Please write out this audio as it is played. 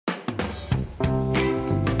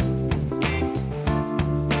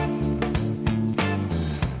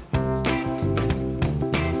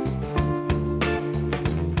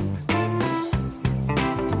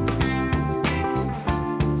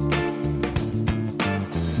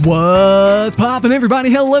What's poppin', everybody?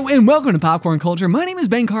 Hello and welcome to Popcorn Culture. My name is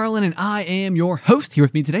Ben Carlin and I am your host. Here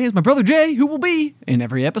with me today is my brother Jay, who will be in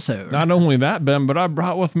every episode. Not only that, Ben, but I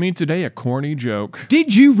brought with me today a corny joke.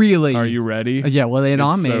 Did you really? Are you ready? Yeah, well, lay it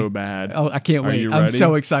on me. So bad. Oh, I can't wait. I'm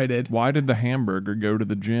so excited. Why did the hamburger go to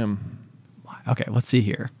the gym? Okay, let's see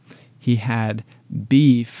here. He had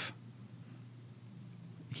beef.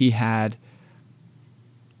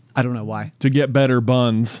 I don't know why. To get better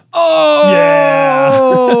buns. Oh,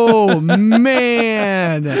 yeah.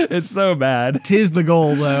 Man. It's so bad. Tis the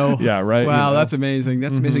goal, though. Yeah, right. Wow, you know. that's amazing.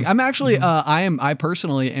 That's amazing. I'm actually, I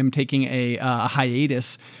personally am taking a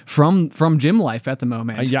hiatus from gym life at the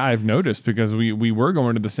moment. Yeah, I've noticed because we were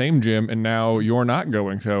going to the same gym and now you're not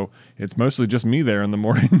going. So it's mostly just me there in the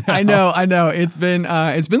morning now. I know. It's been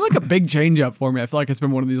like a big change up for me. I feel like it's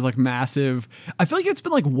been one of these like massive, I feel like it's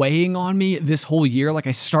been like weighing on me this whole year. Like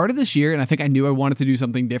I started this year and I think I knew I wanted to do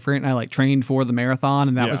something different. And I like trained for the marathon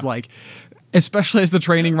and that was like, especially as the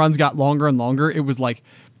training runs got longer and longer, it was like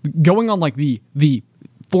going on like the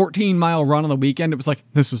 14-mile run on the weekend. It was like,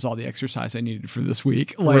 this is all the exercise I needed for this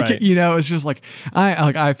week. Like, right. You know, it's just like,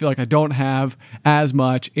 I feel like I don't have as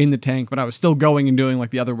much in the tank, but I was still going and doing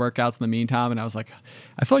like the other workouts in the meantime. And I was like,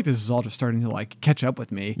 I feel like this is all just starting to like catch up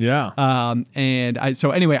with me. Yeah.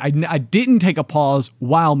 So anyway, I didn't take a pause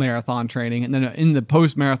while marathon training. And then in the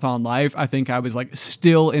post-marathon life, I think I was like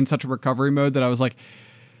still in such a recovery mode that I was like,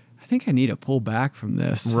 I think I need to pull back from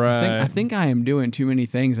this. Right. I think I am doing too many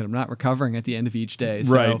things and I'm not recovering at the end of each day.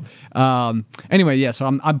 So, right. Anyway, yeah. So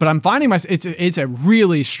I'm finding it's a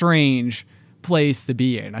really strange place to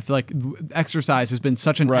be in. I feel like exercise has been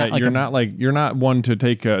such an right. Like you're not one to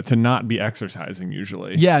take to not be exercising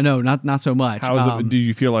usually. Yeah. No. Not so much. How is it? Do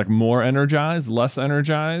you feel like more energized, less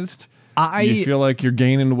energized? Do you feel like you're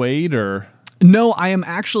gaining weight or? No, I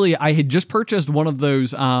had just purchased one of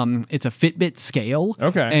those, it's a Fitbit scale.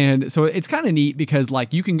 Okay. And so it's kind of neat because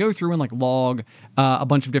like you can go through and like log a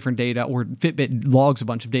bunch of different data, or Fitbit logs a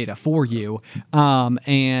bunch of data for you.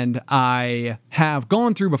 And I have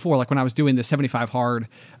gone through before, like when I was doing the 75 hard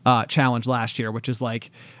challenge last year, which is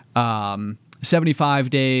like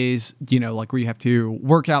 75 days, you know, like where you have to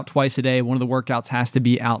work out twice a day. One of the workouts has to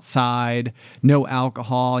be outside, no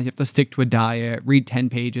alcohol. You have to stick to a diet, read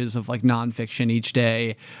 10 pages of like nonfiction each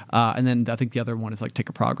day. And then I think the other one is like take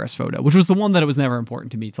a progress photo, which was the one that it was never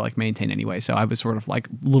important to me to like maintain anyway. So I was sort of like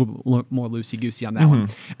a little more loosey-goosey on that one.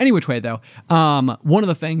 Any which way though, one of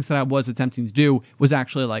the things that I was attempting to do was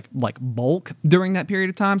actually like bulk during that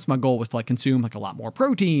period of time. So my goal was to like consume like a lot more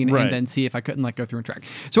protein and then see if I couldn't like go through and track.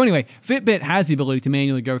 So anyway, Fitbit has the ability to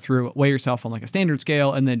manually go through, weigh yourself on like a standard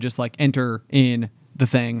scale, and then just like enter in the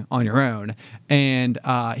thing on your own. And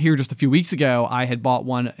here just a few weeks ago, I had bought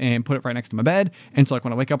one and put it right next to my bed. And so like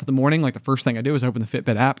when I wake up in the morning, like the first thing I do is open the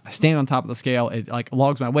Fitbit app. I stand on top of the scale. It like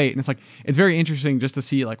logs my weight. And it's like, it's very interesting just to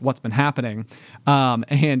see like what's been happening.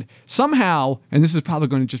 And somehow, and this is probably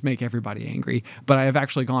going to just make everybody angry, but I have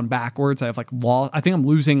actually gone backwards. I have like I think I'm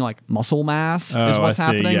losing like muscle mass is what's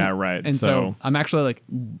happening. Yeah, right. And so I'm actually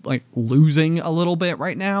like losing a little bit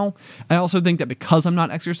right now. I also think that because I'm not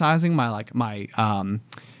exercising, I'm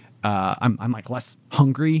like less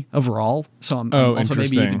hungry overall, so I'm also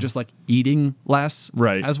maybe even just like eating less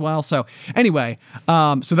as well. So anyway,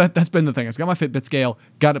 so that's been the thing. I got my Fitbit scale,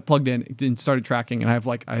 got it plugged in, and started tracking, and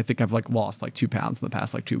I think I've like lost like 2 pounds in the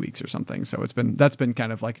past like 2 weeks or something. So that's been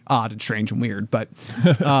kind of like odd and strange and weird, but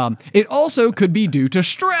it also could be due to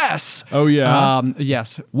stress. Oh yeah.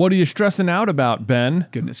 Yes. What are you stressing out about, Ben?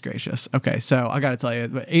 Goodness gracious. Okay, so I got to tell you,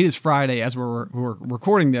 it is Friday as we're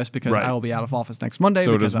recording this because I will be out of office next Monday.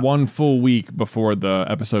 So it is one full week before the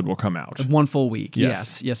episode will come out. 1 full week.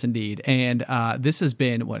 Yes, indeed. And this has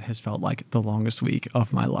been what has felt like the longest week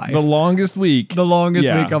of my life. The longest week. The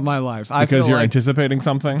longest week of my life. Because you're anticipating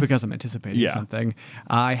something? Because I'm anticipating something.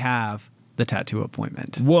 I have the tattoo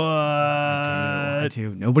appointment. What? I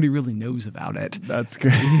do. Nobody really knows about it. That's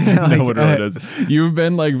great. No one really does. You've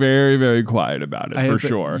been like very, very quiet about it for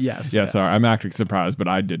sure. Yes. Yeah, sorry. I'm actually surprised, but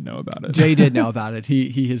I did know about it. Jay did know about it.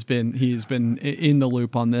 He has been in the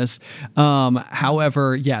loop on this.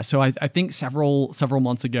 However, so I think several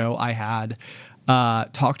months ago I had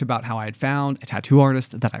talked about how I had found a tattoo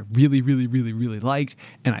artist that I really, really, really, really liked,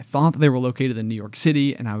 and I thought that they were located in New York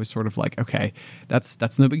City, and I was sort of like, okay,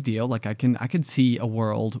 that's no big deal. Like I could see a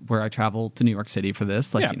world where I travel to New York City for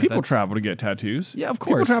this. Like, people travel to get tattoos. Yeah, of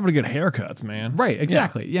course. People travel to get haircuts, man. Right,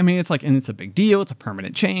 exactly. Yeah. I mean, it's like, and it's a big deal. It's a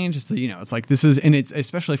permanent change. It's it's like this is, and it's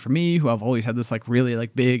especially for me who I've always had this like really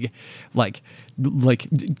like big, like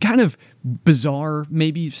kind of bizarre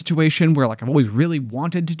maybe situation where like I've always really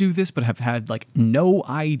wanted to do this, but have had like no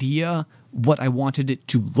idea what I wanted it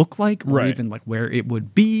to look like, or Right. even like where it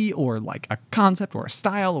would be, or like a concept or a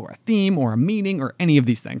style or a theme or a meaning or any of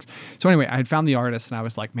these things. So anyway, I had found the artist and I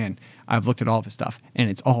was like, man, I've looked at all of his stuff and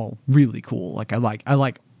it's all really cool. Like I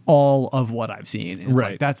like all of what I've seen. And it's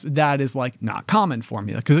Right. like that is like not common for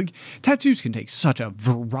me, because like, tattoos can take such a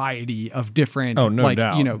variety of different Oh, no like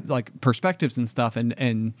doubt. you know, like perspectives and stuff,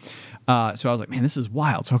 and so I was like, man, this is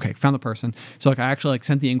wild. So okay, found the person. So like I actually like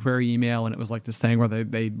sent the inquiry email, and it was like this thing where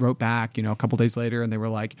they wrote back, you know, a couple days later, and they were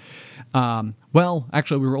like, well,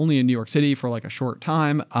 actually we were only in New York City for like a short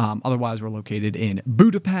time, otherwise we're located in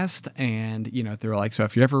Budapest, and you know, they were like, so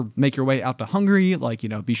if you ever make your way out to Hungary, like, you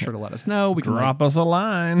know, be sure to let us know. We can like, Drop us a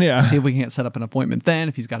line. Yeah. see if we can't set up an appointment then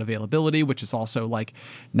if he's got availability, which is also like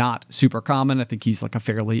not super common. I think he's like a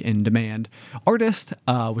fairly in demand artist,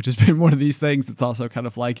 which has been one of these things that's also kind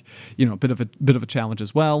of like, you know, a bit of a challenge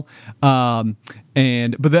as well. But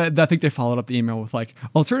I think they followed up the email with like,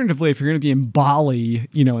 alternatively, if you're going to be in Bali,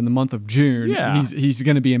 you know, in the month of June, Yeah. he's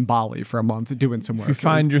going to be in Bali for a month doing some work. You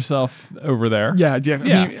find yourself over there. Yeah. Yeah.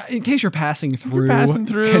 I mean, in case you're passing through,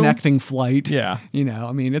 through. connecting flight. Yeah. You know,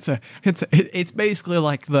 I mean, it's basically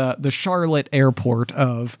like the Charlotte airport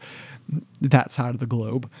of that side of the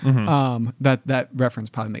globe. That reference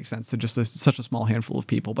probably makes sense to just such a small handful of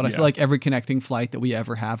people. But I Yeah. feel like every connecting flight that we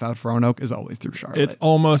ever have out of Roanoke is always through Charlotte. It's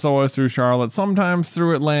almost always through Charlotte, sometimes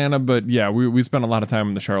through Atlanta, but yeah, we spend a lot of time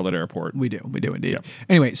in the Charlotte airport. We do indeed. Yeah.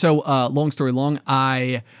 Anyway, so long story long,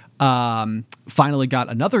 I finally got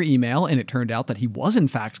another email, and it turned out that he was in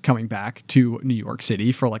fact coming back to New York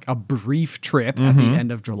City for like a brief trip at the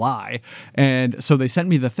end of July. And so they sent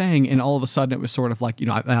me the thing, and all of a sudden it was sort of like, you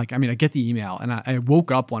know, I get the email, and I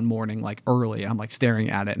woke up one morning like early, and I'm like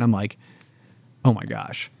staring at it, and I'm like, oh my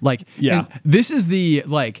gosh, like, Yeah. and this is the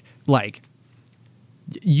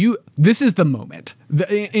this is the moment.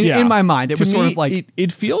 In my mind, it To was sort me, of like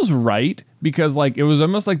it feels right, because like it was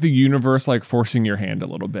almost like the universe like forcing your hand a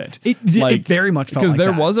little bit. It very much felt because like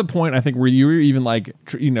there that. was a point, I think, where you were even like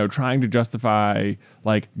trying to justify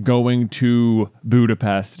like going to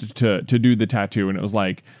Budapest to do the tattoo, and it was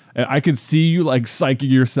like, I could see you like psyching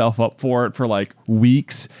yourself up for it for like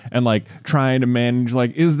weeks, and like trying to manage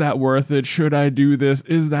like, is that worth it? Should I do this?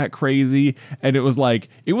 Is that crazy? And it was like,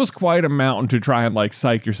 it was quite a mountain to try and like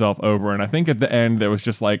psych yourself over. And I think at the end there was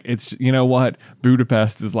just like, it's, you know what,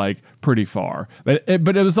 Budapest is like pretty far, but it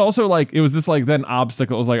was also like, it was this like then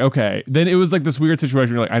obstacle. It was like, okay, then it was like this weird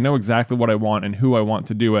situation where like, I know exactly what I want and who I want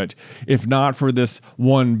to do it, if not for this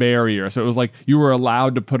one barrier. So it was like you were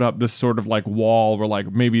allowed to put up this sort of like wall where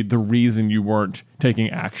like maybe the reason you weren't taking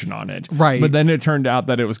action on it. Right. But then it turned out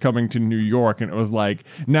that it was coming to New York, and it was like,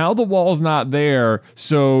 now the wall's not there,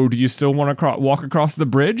 so do you still want to walk across the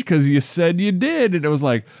bridge? Because you said you did. And it was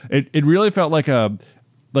like, it really felt like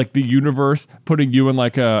the universe putting you in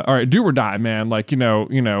like all right, do or die, man. Like, you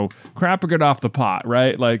know, crap or get off the pot,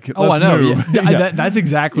 right? Like, oh, I let's know. move. Yeah. That's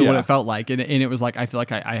exactly what Yeah. it felt like, and it was like, I feel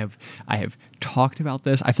like I have talked about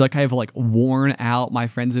this. I feel like I have like worn out my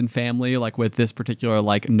friends and family like with this particular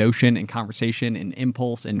like notion and conversation and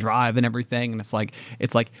impulse and drive and everything. And it's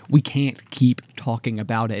like we can't keep talking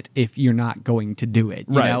about it if you're not going to do it,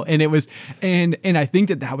 you Right. know. And it was, and I think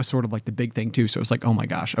that was sort of like the big thing too. So it was like, oh my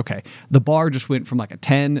gosh, okay, the bar just went from like a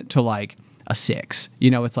 10 to like a 6.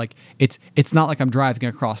 You know, it's like it's not like I'm driving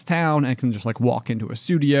across town and I can just like walk into a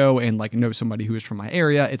studio and like know somebody who is from my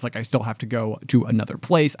area. It's like I still have to go to another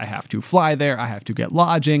place. I have to fly there. I have to get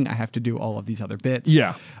lodging. I have to do all of these other bits.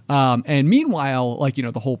 Yeah. And meanwhile, like, you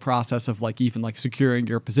know, the whole process of like even like securing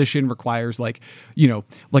your position requires like, you know,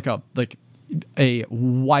 like a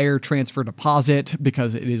wire transfer deposit,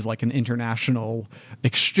 because it is like an international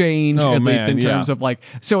exchange, at least in terms of like,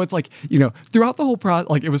 so it's like, you know, throughout the whole process,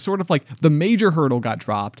 like it was sort of like the major hurdle got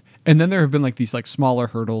dropped, and then there have been like these like smaller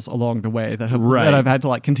hurdles along the way that I've had to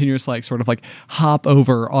like continuously like sort of like hop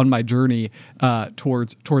over on my journey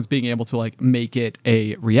towards being able to like make it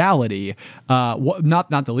a reality.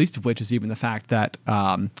 Not the least of which is even the fact that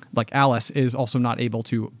like Alice is also not able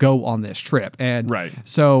to go on this trip, and Right.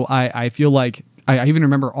 so I feel like I even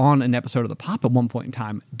remember on an episode of The Pop at one point in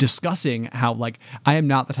time discussing how like I am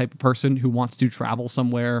not the type of person who wants to travel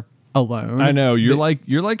somewhere alone. I know you're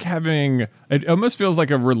like having, it almost feels like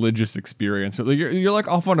a religious experience. Like you're like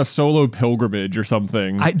off on a solo pilgrimage or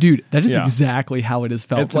something. Dude, that is exactly how it has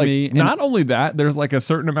felt It's to like, me. not only that, there's like a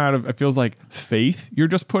certain amount of, it feels like faith you're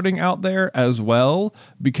just putting out there as well,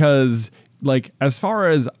 because like, as far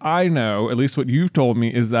as I know, at least what you've told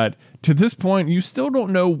me is that to this point, you still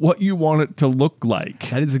don't know what you want it to look like.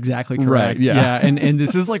 That is exactly correct. Right, yeah. And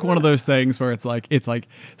this is like one of those things where it's like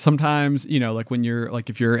sometimes, like when you're like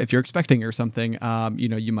if you're expecting or something,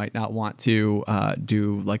 you might not want to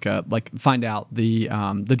do find out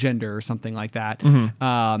the gender or something like that.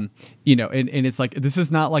 Mm-hmm. And it's like, this is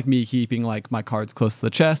not like me keeping like my cards close to the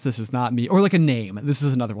chest. This is not me, or like a name. This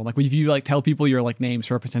is another one. Like if you like tell people your like names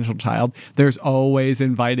for a potential child, there's always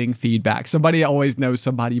inviting feedback. Somebody always knows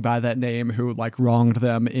somebody by that name who like wronged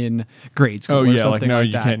them in grade school. Oh or yeah, something no, like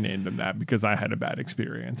you that. can't name them that because I had a bad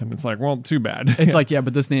experience, and it's like, well, too bad. It's like, yeah,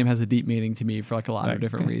 but this name has a deep meaning to me for like a lot of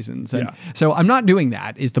different reasons. And Yeah. so I'm not doing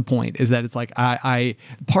that is the point, is that it's like, I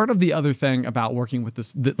part of the other thing about working with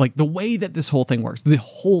this, like the way that this whole thing works, the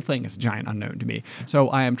whole thing is a giant unknown to me. So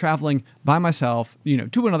I am traveling by myself,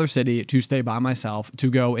 to another city to stay by myself, to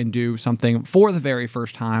go and do something for the very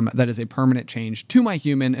first time that is a permanent change to my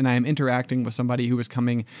human. And I am interacting with somebody who is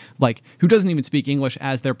coming, like, who doesn't even speak English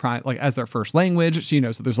as their as their first language.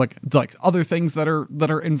 So there's like other things that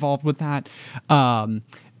are involved with that.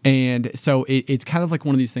 And so it's kind of like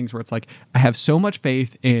one of these things where it's like, I have so much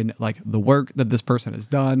faith in like the work that this person has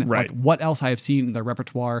done, right. like what else I have seen in their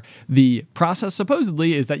repertoire. The process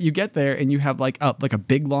supposedly is that you get there and you have like a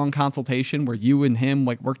big long consultation where you and him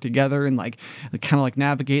like work together and like kind of like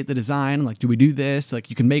navigate the design. Like, do we do this? Like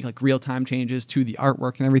you can make like real time changes to the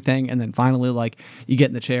artwork and everything. And then finally, like you get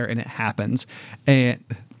in the chair and it happens. And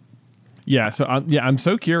yeah, so I'm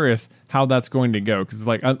so curious how that's going to go, because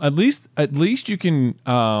like at least you can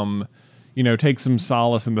take some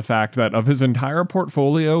solace in the fact that of his entire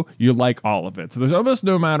portfolio, you like all of it. So there's almost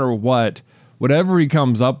no matter whatever he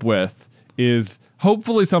comes up with is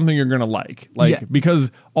hopefully something you're gonna like,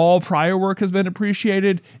 because all prior work has been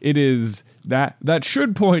appreciated. It is that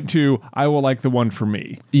should point to I will like the one for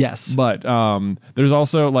me. Yes, but there's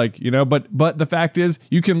also but the fact is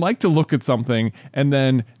you can like to look at something and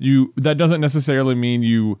then that doesn't necessarily mean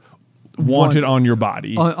you want it on your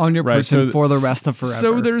body, on your person for the rest of forever.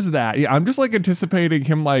 So there's that. Yeah, I'm just like anticipating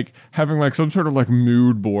him like having like some sort of like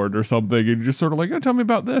mood board or something, and just sort of like, oh, tell me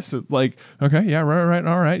about this. It's like, okay, yeah, right,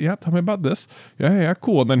 all right, yeah, tell me about this. Yeah,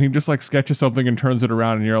 cool. And then he just like sketches something and turns it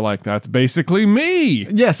around, and you're like, that's basically me.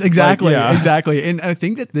 Yes, exactly, exactly. And I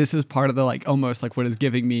think that this is part of the like almost like what is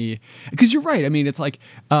giving me, because you're right. I mean, it's like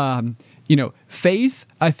faith.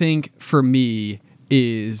 I think for me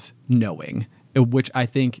is knowing, which I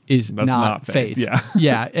think is not faith. Yeah.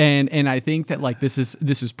 Yeah. And I think that like this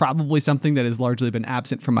is probably something that has largely been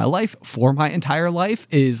absent from my life for my entire life,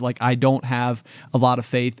 is like I don't have a lot of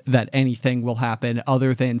faith that anything will happen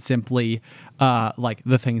other than simply like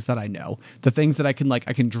the things that I know, the things that I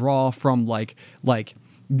can draw from like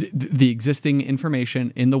the existing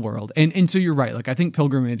information in the world. And so you're right. Like I think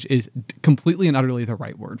pilgrimage is completely and utterly the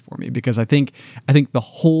right word for me, because I think the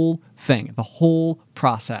whole thing, the whole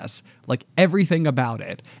process, like everything about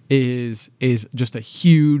it is just a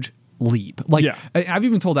huge leap. Like I've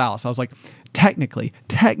even told Alice, I was like, technically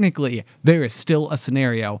there is still a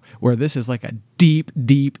scenario where this is like a deep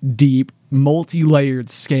multi-layered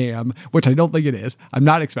scam, which I don't think it is. I'm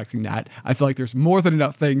not expecting that. I feel like there's more than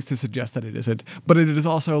enough things to suggest that it isn't, but it is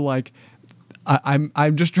also like I'm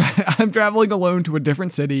traveling alone to a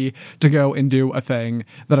different city to go and do a thing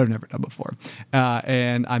that I've never done before,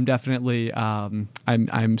 and I'm definitely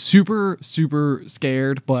I'm super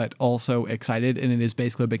scared, but also excited, and it has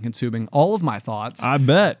basically been consuming all of my thoughts. I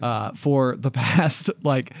bet for the past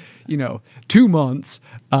 2 months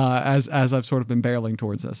as I've sort of been barreling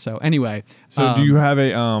towards this. So anyway, do you have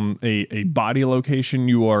a body location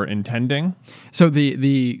you are intending? So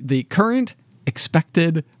the current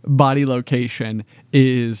expected body location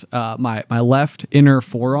is my left inner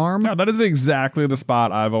forearm. Yeah, that is exactly the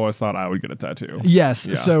spot I've always thought I would get a tattoo. Yes.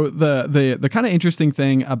 Yeah. So the kind of interesting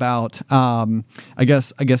thing about I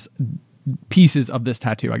guess pieces of this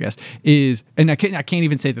tattoo, I guess, is, and I can't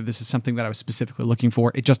even say that this is something that I was specifically looking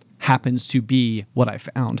for. It just happens to be what I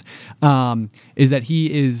found. Is that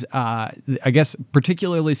he is I guess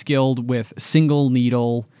particularly skilled with single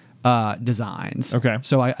needle designs. Okay.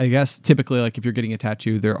 So I guess typically, like if you're getting a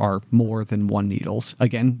tattoo, there are more than one needles.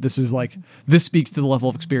 Again, this speaks to the level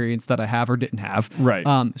of experience that I have or didn't have. Right.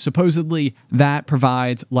 Supposedly that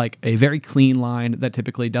provides like a very clean line that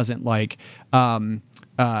typically doesn't like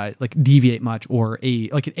deviate much, or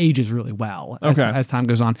it ages really well as time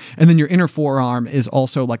goes on. And then your inner forearm is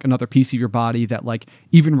also like another piece of your body that like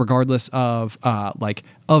even regardless of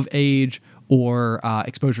age or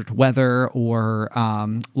exposure to weather, or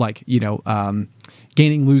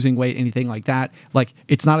gaining, losing weight, anything like that. Like,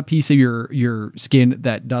 it's not a piece of your skin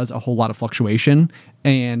that does a whole lot of fluctuation,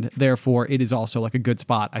 and therefore it is also like a good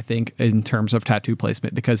spot, I think, in terms of tattoo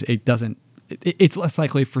placement, because it's less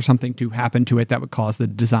likely for something to happen to it that would cause the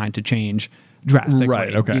design to change drastically.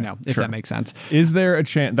 Right. Okay. If that makes sense. Is there a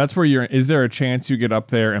chance? Is there a chance you get up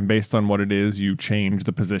there and based on what it is, you change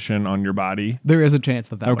the position on your body? There is a chance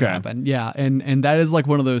that would happen. Yeah, and that is like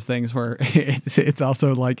one of those things where it's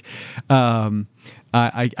also like.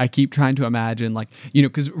 I keep trying to imagine, like,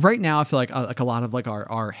 because right now I feel like a lot of like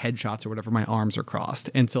our headshots or whatever, my arms are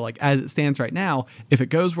crossed, and so like as it stands right now, if it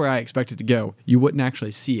goes where I expect it to go, you wouldn't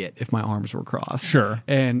actually see it if my arms were crossed. Sure.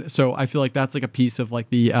 And so I feel like that's like a piece of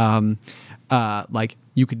like the like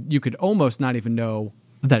you could almost not even know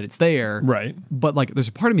that it's there, right? But like there's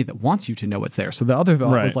a part of me that wants you to know it's there. So the other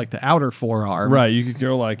thought was like the outer forearm, right? You could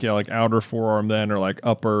go like outer forearm then, or like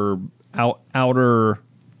outer.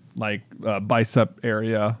 Like bicep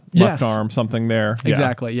area, left arm, something there.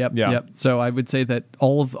 Exactly. Yeah. Yep. So I would say that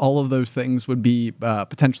all of those things would be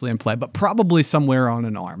potentially in play, but probably somewhere on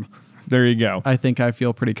an arm. There you go. I think I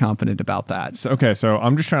feel pretty confident about that. So, so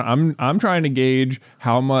I'm trying to gauge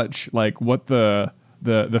how much, like, what the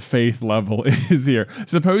faith level is here.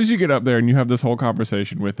 Suppose you get up there and you have this whole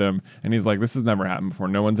conversation with him, and he's like, "This has never happened before.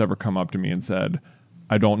 No one's ever come up to me and said,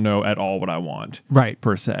 I don't know at all what I want." Right.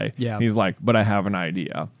 Per se. Yeah. He's like, "But I have an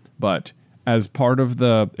idea." But as part of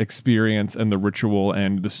the experience and the ritual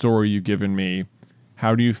and the story you've given me,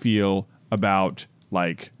 how do you feel about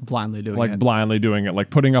like blindly doing it,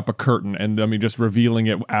 like putting up a curtain and just revealing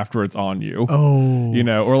it after it's on you?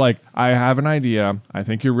 Oh, or like, "I have an idea. I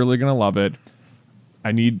think you're really going to love it.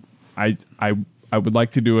 I would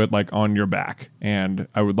like to do it like on your back, and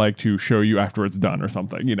I would like to show you after it's done," or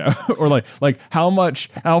something, or like how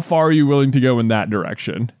far are you willing to go in that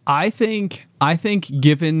direction? I think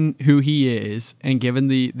given who he is and given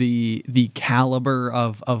the caliber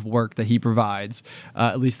of work that he provides,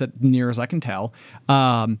 at least that near as I can tell,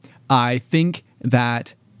 I think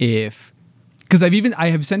that because I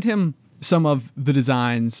have sent him some of the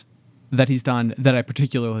designs that he's done that I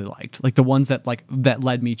particularly liked, like the ones that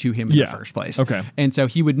led me to him in the first place. Okay. And so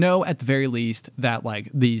he would know at the very least that like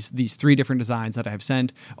these 3 different designs that I have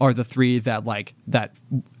sent are the 3 that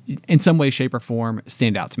in some way, shape, or form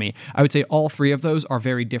stand out to me. I would say all 3 of those are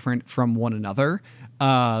very different from one another.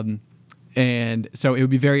 And so it would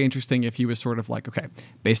be very interesting if he was sort of like, okay,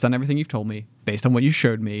 based on everything you've told me, based on what you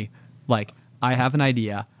showed me, like, I have an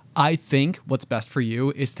idea. I think what's best for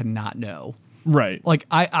you is to not know. Right. Like,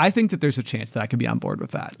 I think that there's a chance that I could be on board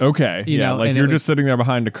with that. Okay. You know, like you're just sitting there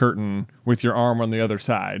behind a curtain with your arm on the other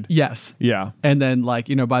side. Yes. Yeah. And then like,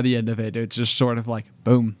 by the end of it, it's just sort of like,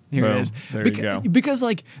 boom, here it is. There you go. Because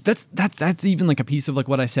like that's even like a piece of like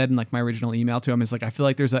what I said in like my original email to him is like, I feel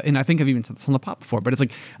like and I think I've even said this on the pod before, but it's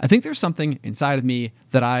like, I think there's something inside of me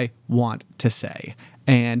that I want to say.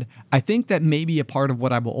 And I think that may be a part of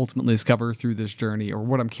what I will ultimately discover through this journey, or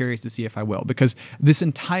what I'm curious to see if I will, because this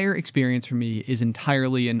entire experience for me is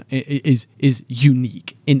entirely is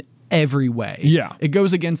unique in every way. Yeah. It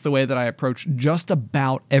goes against the way that I approach just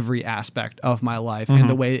about every aspect of my life and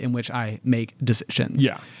the way in which I make decisions.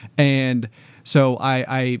 Yeah. And so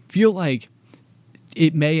I feel like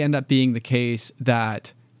it may end up being the case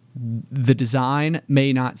that the design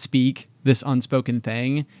may not speak this unspoken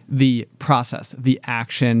thing, the process, the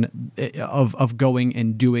action of going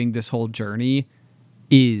and doing this whole journey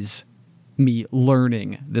is me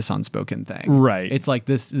learning this unspoken thing. Right. It's like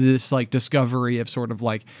this like discovery of sort of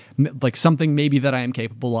like something maybe that I am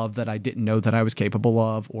capable of that I didn't know that I was capable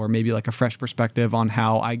of, or maybe like a fresh perspective on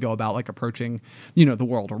how I go about like approaching, the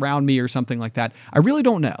world around me or something like that. I really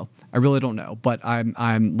don't know, but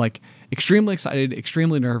I'm like extremely excited,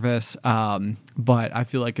 extremely nervous. But I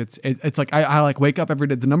feel like it's like I like wake up every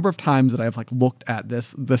day. The number of times that I've like looked at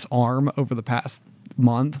this arm over the past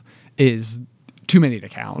month is too many to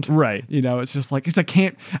count. Right. It's just like,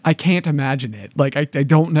 I can't imagine it. Like, I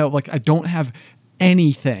don't know. Like, I don't have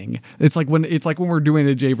anything. It's like when we're doing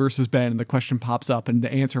a Jay versus Ben and the question pops up and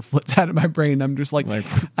the answer flits out of my brain. I'm just like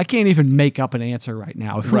I can't even make up an answer right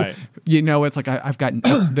now. Right. It's like I've got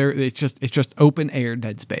there. It's just open air,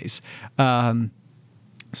 dead space.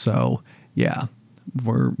 So yeah.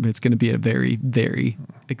 It's going to be a very, very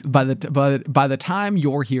by the time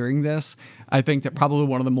you're hearing this, I think that probably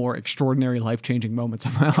one of the more extraordinary, life-changing moments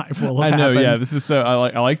of my life will have happened. Yeah, this is I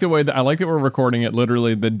like the way that we're recording it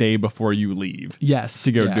literally the day before you leave. Yes,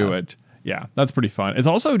 to go do it. Yeah, that's pretty fun. It's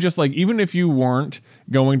also just like, even if you weren't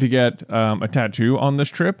going to get a tattoo on this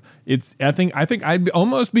trip, I think I'd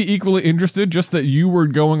almost be equally interested just that you were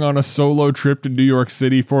going on a solo trip to New York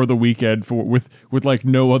City for the weekend with like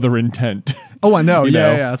no other intent. Oh, I know. You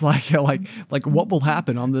know? Yeah. It's like what will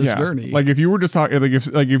happen on this journey? Like if you were just talking,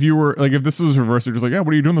 if this was reversed, you're just like, yeah,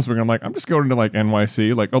 what are you doing this weekend? I'm like, I'm just going to like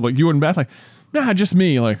NYC. Like, oh, like you and Beth, like, nah, just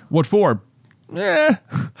me. Like, what for? Yeah,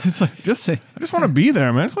 It's like I just want to be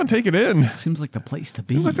there, man. I just want to take it in. seems like the place to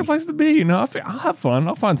be. Seems like the place to be. You know, I'll have fun.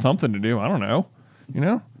 I'll find something to do. I don't know. You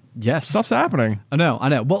know, Yes, stuff's happening. I know.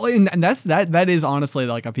 Well, and that is honestly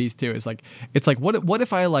like a piece too. It's like what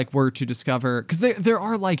if I like were to discover, because there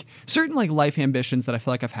are like certain like life ambitions that I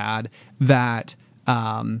feel like I've had that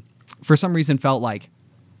for some reason felt like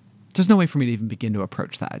there's no way for me to even begin to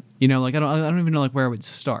approach that. You know, like I don't even know like where I would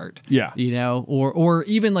start. Yeah. You know, or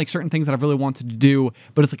even like certain things that I've really wanted to do,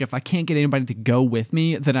 but it's like if I can't get anybody to go with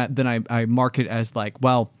me, then I mark it as like,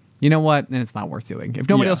 well, you know what? Then it's not worth doing. If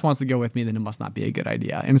nobody else wants to go with me, then it must not be a good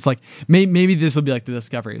idea. And it's like maybe this will be like the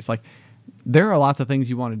discovery. It's like there are lots of things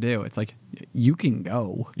you want to do. It's like you can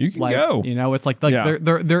go. You can like, go. You know, it's like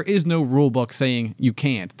there is no rule book saying you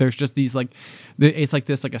can't. There's just these like it's like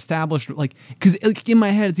this like established like, because like, in my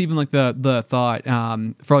head it's even like the thought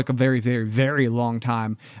for like a very very very long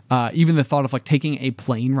time, even the thought of like taking a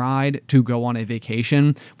plane ride to go on a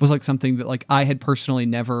vacation was like something that like I had personally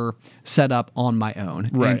never set up on my own.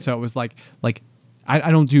 Right. And so it was like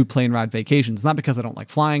I don't do plane ride vacations, not because I don't like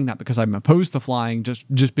flying, not because I'm opposed to flying,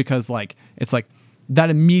 just because like it's like that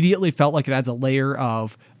immediately felt like it adds a layer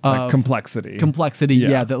of complexity.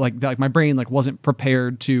 Yeah, that like my brain like wasn't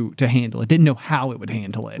prepared to handle it, didn't know how it would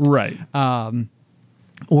handle it, Right.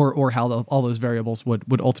 Or how all those variables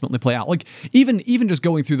would ultimately play out. Like even just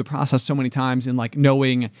going through the process so many times and like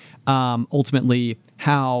knowing ultimately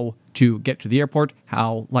how to get to the airport,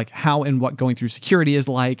 how and what going through security is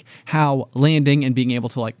like, how landing and being able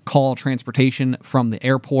to like call transportation from the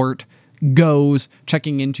airport goes,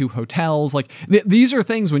 checking into hotels. Like these are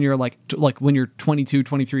things when you're like when you're 22,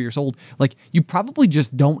 23 years old, like you probably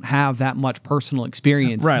just don't have that much personal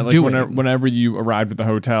experience. Right. Like doing. whenever you arrived at the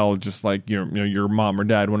hotel, just like your mom or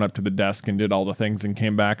dad went up to the desk and did all the things and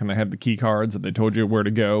came back and they had the key cards that they told you where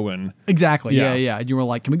to go. And Exactly. Yeah. And you were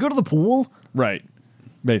like, can we go to the pool? Right.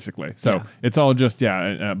 Basically. So it's all just,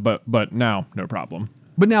 but now no problem.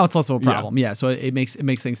 But now it's less of a problem. Yeah. So it makes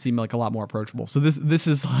things seem like a lot more approachable. So this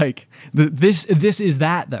is like this is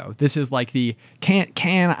that though. This is like the can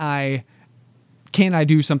I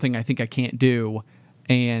do something I think I can't do,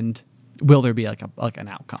 and will there be like an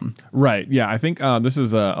outcome? Right. Yeah. I think this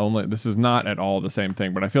is not at all the same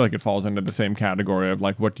thing, but I feel like it falls into the same category of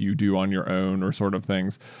like, what do you do on your own or sort of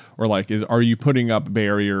things, or like are you putting up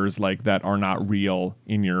barriers like that are not real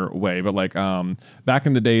in your way? But like back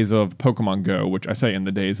in the days of Pokemon Go, which I say in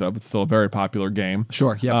the days of, it's still a very popular game.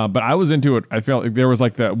 Sure. Yeah. But I was into it. I felt like there was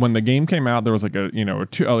like when the game came out, there was like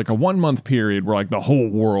a 1 month period where like the whole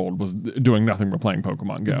world was doing nothing but playing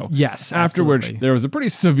Pokemon Go. Yes. After absolutely. which there was a pretty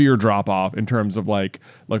severe drop off in terms of like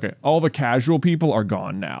all the casual people are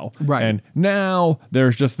gone now. Right. And now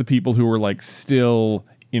there's just the people who are like still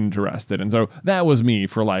interested. And so that was me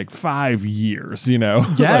for like 5 years,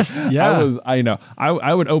 Yes. Like, yeah.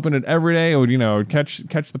 I would open it every day. I would, catch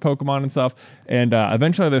the Pokemon and stuff. And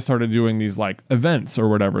eventually they started doing these like events or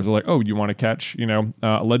whatever. So like, oh, you want to catch,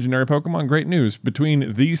 a legendary Pokemon? Great news.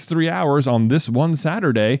 Between these 3 hours on this one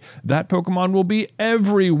Saturday, that Pokemon will be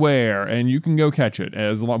everywhere and you can go catch it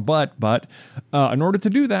but in order to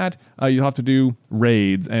do that, you'll have to do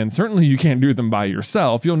raids, and certainly you can't do them by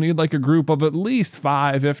yourself. You'll need like a group of at least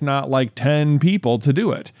 5, if not like 10 people to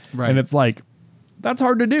do it. Right. And it's like, that's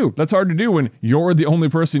hard to do. That's hard to do when you're the only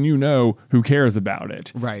person who cares about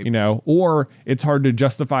it. Right. Or it's hard to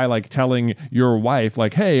justify like telling your wife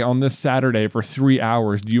like, hey, on this Saturday for 3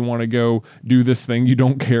 hours, do you want to go do this thing you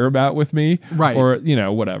don't care about with me? Right. Or,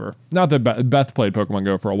 whatever. Not that Beth played Pokemon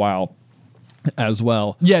Go for a while as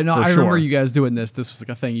well. Yeah, no, I remember sure. you guys doing this. This was like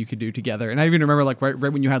a thing you could do together. And I even remember like right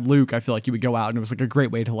when you had Luke, I feel like you would go out and it was like a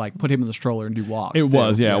great way to like put him in the stroller and do walks. It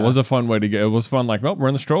was a fun way to go. It was fun. Like, well, we're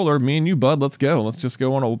in the stroller, me and you, bud, let's go. Let's just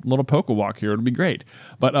go on a little poke walk here. It'll be great.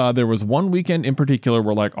 But there was one weekend in particular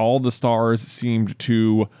where like all the stars seemed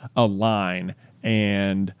to align,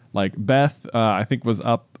 and like Beth, I think was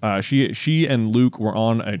up. She and Luke were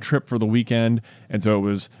on a trip for the weekend, and so it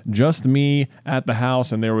was just me at the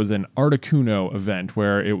house. And there was an Articuno event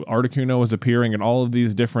where Articuno was appearing in all of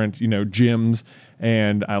these different gyms.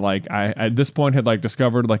 And I at this point had like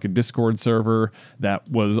discovered like a Discord server that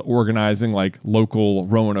was organizing like local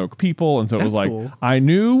Roanoke people, and so it was like cool. I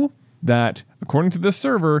knew that according to this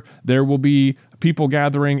server, there will be people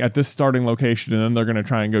gathering at this starting location, and then they're going to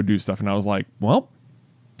try and go do stuff. And I was like, well,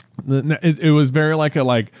 it was very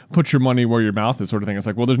like put your money where your mouth is sort of thing. It's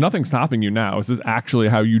like, well, there's nothing stopping you now. Is this actually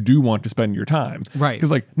how you do want to spend your time? Right.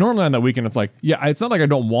 Because like normally on that weekend, it's like, yeah, it's not like I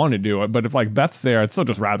don't want to do it, but if like Beth's there, I'd still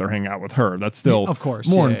just rather hang out with her. That's still of course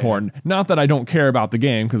more important. Yeah. Not that I don't care about the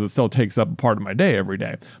game, because it still takes up a part of my day every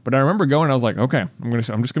day. But I remember going, I was like, okay, I'm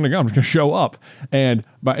just gonna show up, and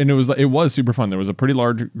it was super fun. There was a pretty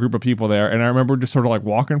large group of people there, and I remember just sort of like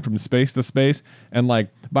walking from space to space, and like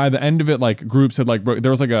by the end of it, like groups had like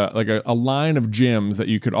there was like a line of gyms that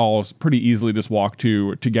you could all pretty easily just walk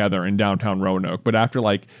to together in downtown Roanoke. But after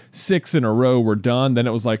like 6 in a row were done, then it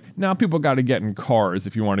was like, now people got to get in cars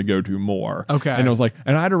if you want to go do more. Okay. And it was like,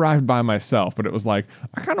 and I'd arrived by myself, but it was like,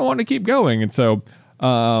 I kind of want to keep going. And so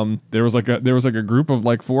there was like a group of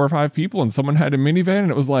like 4 or 5 people, and someone had a minivan,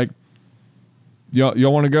 and it was like,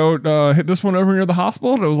 y'all want to go hit this one over near the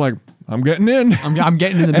hospital? And it was like, I'm getting in. I'm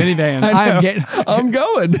getting in the minivan. I'm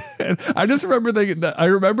going. I just remember I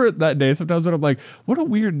remember that day sometimes when I'm like, what a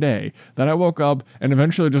weird day that I woke up and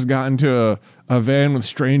eventually just got into a van with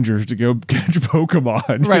strangers to go catch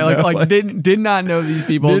Pokemon. Right, did not know these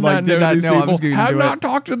people. Did not know I was going to have not it.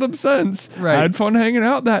 talked to them since. Right. I had fun hanging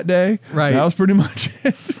out that day. Right. That was pretty much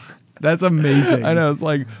it. That's amazing. I know. It's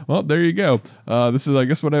like, well, there you go. This is, I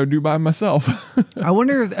guess, what I would do by myself. I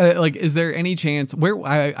wonder, is there any chance where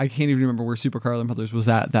I can't even remember where Super Carlin Brothers was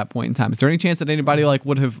at that point in time? Is there any chance that anybody like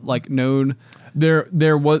would have like known?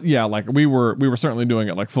 There was, yeah, like we were certainly doing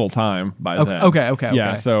it like full time by then. Okay.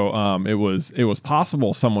 Yeah, so it was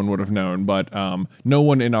possible someone would have known, but no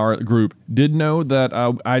one in our group did know that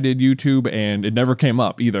I did YouTube, and it never came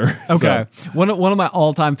up either. Okay. So. One of my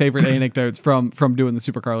all time favorite anecdotes from doing the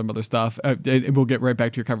Super Carlin Brothers stuff, and we'll get right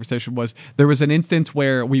back to your conversation, was there was an instance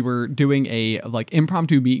where we were doing a like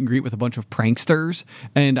impromptu meet and greet with a bunch of pranksters,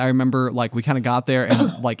 and I remember like we kind of got there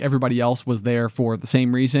and like everybody else was there for the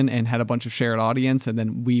same reason and had a bunch of shared audience, and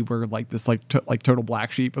then we were like this like total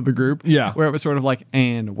black sheep of the group, where it was sort of like,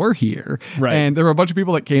 and we're here, right? And there were a bunch of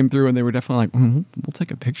people that came through, and they were definitely like, we'll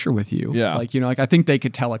take a picture with you, like, you know, like I think they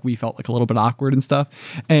could tell like we felt like a little bit awkward and stuff.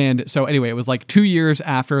 And so anyway, it was like 2 years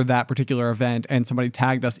after that particular event, and somebody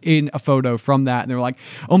tagged us in a photo from that, and they were like,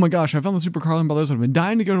 oh my gosh, I found the Super Carlin Brothers, I've been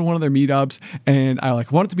dying to go to one of their meetups, and I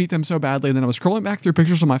like wanted to meet them so badly, and then I was scrolling back through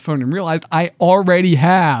pictures on my phone and realized I already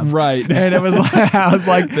have, right? And it was like, I was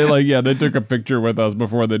like, they took a picture with us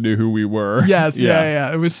before they knew who we were. Yes,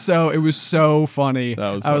 yeah. It was so funny.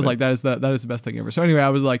 I was like, that is the best thing ever. So anyway, I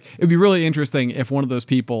was like, it'd be really interesting if one of those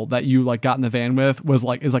people that you like got in the van with is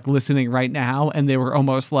listening right now, and they were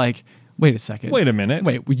almost like, wait a second. Wait a minute.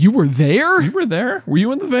 Wait, you were there? You were there? Were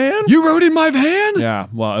you in the van? You rode in my van? Yeah.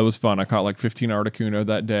 Well, it was fun. I caught like 15 Articuno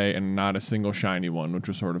that day and not a single shiny one, which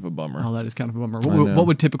was sort of a bummer. Oh, that is kind of a bummer. What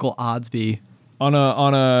would typical odds be? On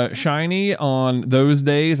a shiny on those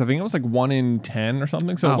days, I think it was like 1 in 10 or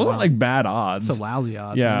something. So it wasn't like bad odds. It's a lousy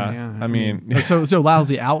odds. Yeah. I mean so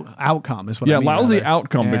lousy outcome is what I mean. Yeah, lousy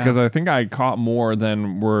outcome, because I think I caught more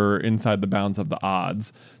than were inside the bounds of the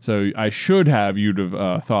odds. So I should have, you'd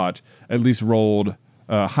have thought, at least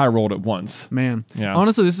high rolled at once. Man. Yeah.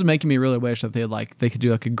 Honestly, this is making me really wish that they could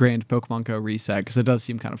do like a grand Pokemon Go reset, because it does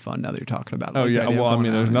seem kind of fun now that you're talking about it. Oh, like yeah. Well, I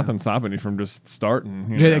mean, there's nothing stopping you from just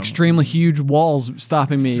starting. Extremely huge walls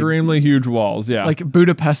stopping me. Extremely huge walls, yeah. Like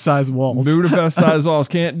Budapest-sized walls. Budapest-sized walls.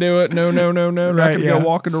 Can't do it. No. Right, Not going to go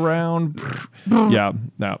walking around. Yeah.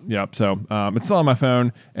 So it's still on my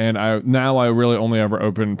phone, and I really only ever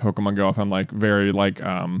open Pokemon Go if I'm like very like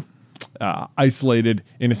isolated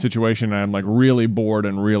in a situation and I'm like really bored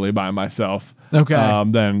and really by myself. Okay.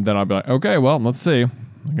 Then I'll be like, okay, well, let's see.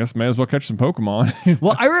 I guess may as well catch some Pokemon.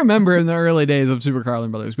 Well, I remember in the early days of Super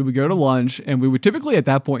Carlin Brothers, we would go to lunch, and we would typically at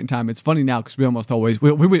that point in time, it's funny now because we almost always,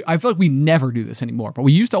 we would, I feel like we never do this anymore, but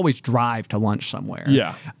we used to always drive to lunch somewhere.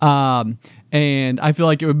 Yeah. And I feel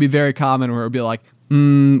like it would be very common where it would be like,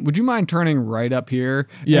 would you mind turning right up here?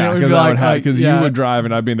 Yeah, because you would drive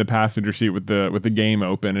and I'd be in the passenger seat with the game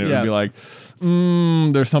open, and it would be like,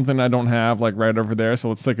 there's something I don't have like right over there, so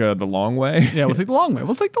let's take the long way. Yeah, we'll take the long way.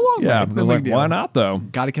 Yeah, no like, why not though?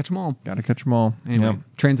 Got to catch them all. Anyway,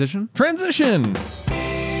 Transition.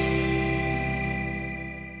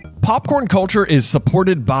 Popcorn Culture is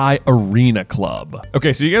supported by Arena Club.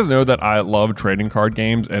 Okay, so you guys know that I love trading card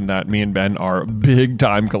games and that me and Ben are big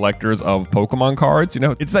time collectors of Pokemon cards. You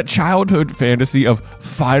know, it's that childhood fantasy of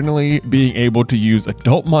finally being able to use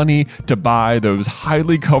adult money to buy those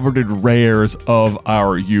highly coveted rares of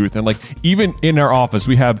our youth. And like, even in our office,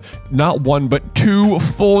 we have not one, but 2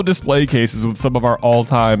 full display cases with some of our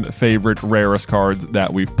all-time favorite rarest cards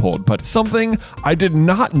that we've pulled. But something I did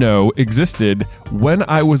not know existed when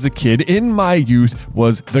I was a kid in my youth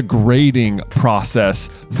was the grading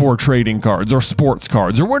process for trading cards or sports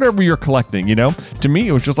cards or whatever you're collecting, you know? To me,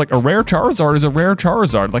 it was just like a rare Charizard is a rare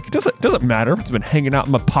Charizard. Like, it doesn't matter if it's been hanging out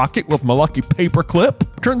in my pocket with my lucky paper clip.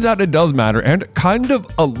 Turns out it does matter, and kind of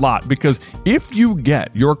a lot, because if you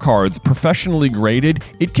get your cards professionally graded,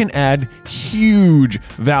 it can add huge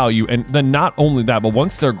value. And then not only that, but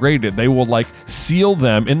once they're graded, they will like seal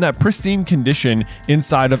them in that pristine condition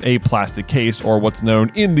inside of a plastic case, or what's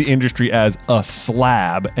known in the industry as a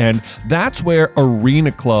slab. And that's where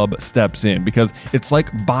Arena Club steps in, because it's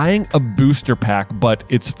like buying a booster pack, but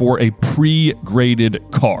it's for a pre-graded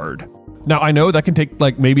card. Now, I know that can take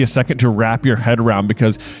like maybe a second to wrap your head around,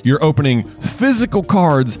 because you're opening physical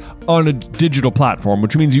cards on a digital platform,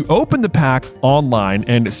 which means you open the pack online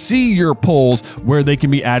and see your pulls where they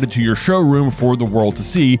can be added to your showroom for the world to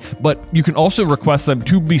see, but you can also request them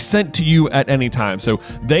to be sent to you at any time. So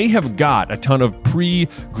they have got a ton of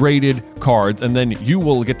pre-graded cards, and then you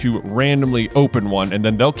will get to randomly open one, and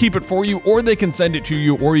then they'll keep it for you, or they can send it to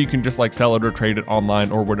you, or you can just like sell it or trade it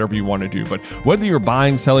online or whatever you want to do. But whether you're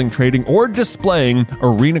buying, selling, trading, or displaying,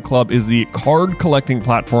 Arena Club is the card collecting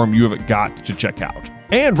platform you have got to check out.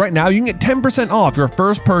 And right now, you can get 10% off your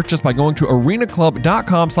first purchase by going to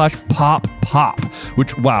arenaclub.com/poppop,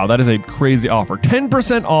 which, wow, that is a crazy offer.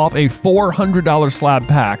 10% off a $400 slab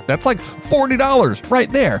pack. That's like $40 right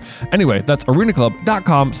there. Anyway, that's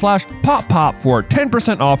arenaclub.com/poppop for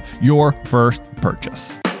 10% off your first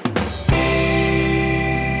purchase.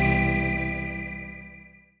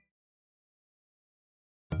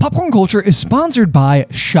 Popcorn Culture is sponsored by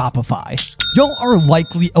Shopify. Y'all are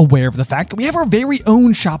likely aware of the fact that we have our very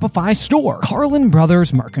own Shopify store, Carlin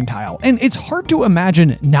Brothers Mercantile, and it's hard to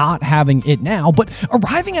imagine not having it now, but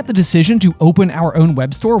arriving at the decision to open our own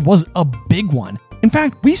web store was a big one. In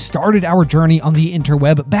fact, we started our journey on the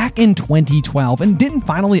interweb back in 2012 and didn't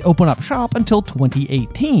finally open up shop until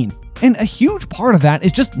 2018. And a huge part of that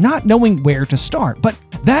is just not knowing where to start, but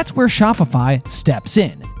that's where Shopify steps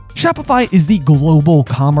in. Shopify is the global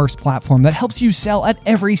commerce platform that helps you sell at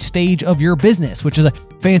every stage of your business, which is a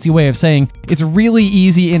fancy way of saying it's a really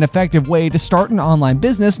easy and effective way to start an online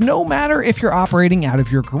business, no matter if you're operating out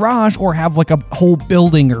of your garage or have like a whole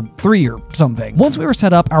building or 3 or something. Once we were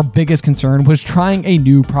set up, our biggest concern was trying a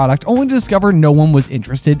new product only to discover no one was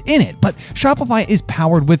interested in it. But Shopify is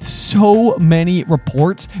powered with so many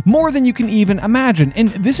reports, more than you can even imagine. And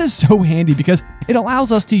this is so handy because it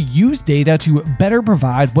allows us to use data to better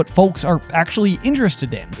provide what folks are actually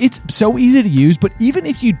interested in. It's so easy to use, but even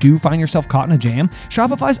if you do find yourself caught in a jam,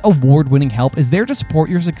 Shopify's award-winning help is there to support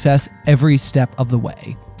your success every step of the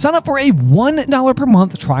way. Sign up for a $1 per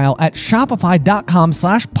month trial at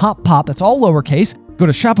shopify.com/poppop. That's all lowercase. Go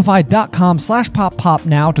to shopify.com/poppop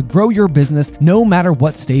now to grow your business no matter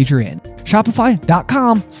what stage you're in.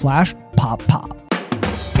 Shopify.com/poppop.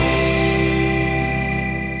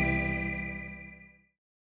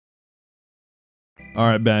 All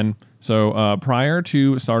right, Ben. So prior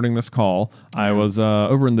to starting this call, I was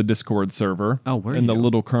over in the Discord server. Oh, where are in the you?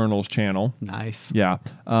 Little Colonels channel. Nice. Yeah.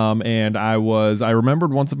 And I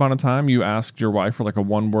remembered once upon a time you asked your wife for like a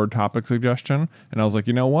one-word topic suggestion, and I was like,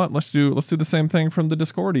 you know what? Let's do the same thing from the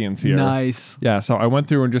Discordians here. Nice. Yeah. So I went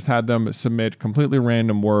through and just had them submit completely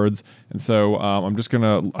random words, and so I'm just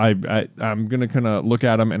gonna I'm gonna kind of look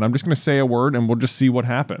at them, and I'm just gonna say a word, and we'll just see what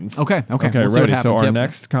happens. Okay. We'll ready. So our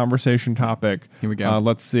next conversation topic. Here we go.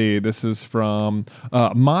 Let's see. This is from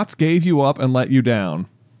Mott's gave you up and let you down.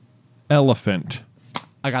 Elephant.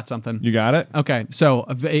 I got something. You got it? Okay, so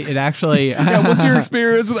it actually... Yeah, what's your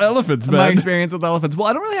experience with elephants, man? My experience with elephants. Well,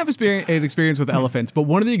 I don't really have an experience with elephants, but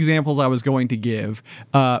one of the examples I was going to give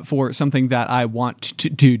for something that I want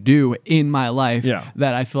to do in my life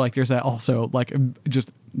that I feel like there's also like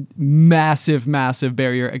just massive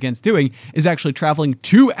barrier against doing is actually traveling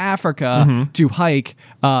to Africa to hike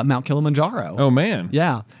Mount Kilimanjaro. Oh man.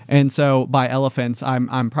 Yeah. And so by elephants,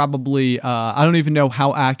 I'm probably I don't even know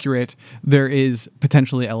how accurate there is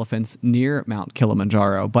potentially elephants near Mount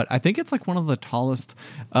Kilimanjaro, but I think it's like one of the tallest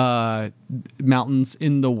mountains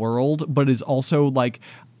in the world, but is also like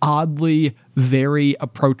oddly very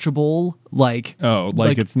approachable. Like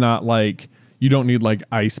it's not like you don't need like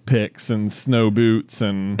ice picks and snow boots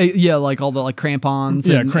and Yeah, like all the like crampons.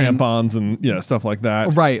 crampons and stuff like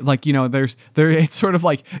that. Right, like it's sort of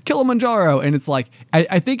like Kilimanjaro, and it's like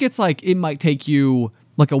I think it's like it might take you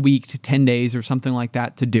like a week to 10 days or something like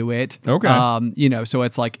that to do it. Okay. So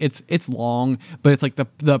it's like it's long, but it's like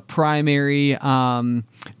the primary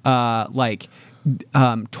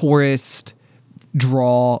tourist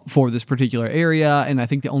draw for this particular area, and I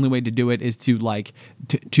think the only way to do it is to like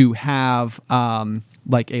to have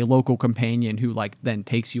like a local companion who like then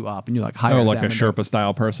takes you up, and you like hire like them a Sherpa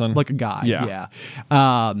style person, like a guide. Yeah.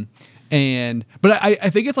 But I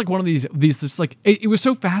think it's like one of these just like it was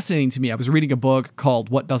so fascinating to me. I was reading a book called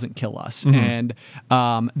What Doesn't Kill Us, and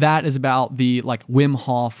that is about the like Wim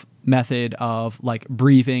Hof method of like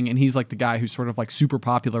breathing, and he's like the guy who's sort of like super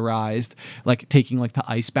popularized like taking like the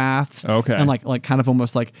ice baths, and like kind of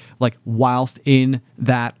almost like whilst in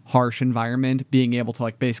that harsh environment being able to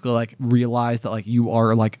like basically like realize that like you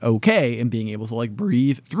are like okay, and being able to like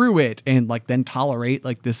breathe through it and like then tolerate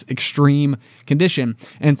like this extreme condition.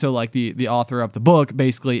 And so like the author of the book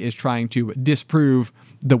basically is trying to disprove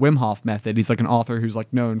the Wim Hof method. He's like an author who's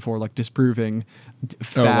like known for like disproving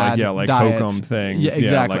fad like diets. hokum things, yeah,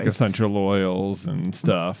 exactly, like essential oils and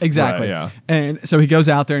stuff. Exactly. Right, yeah. And so he goes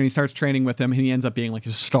out there and he starts training with him, and he ends up being like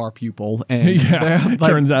his star pupil. And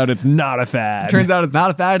turns out it's not a fad. Turns out it's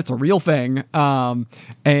not a fad. It's a real thing.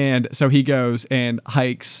 And so he goes and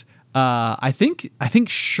hikes. I think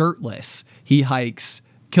shirtless. He hikes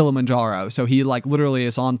Kilimanjaro. So he like literally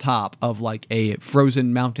is on top of like a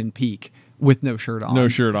frozen mountain peak with no shirt on. No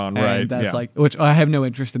shirt on, and right. That's like, which I have no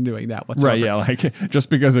interest in doing that whatsoever. Right, yeah. Like, just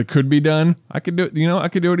because it could be done, I could do it, I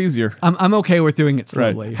could do it easier. I'm okay with doing it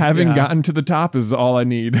slowly. Right. Having gotten to the top is all I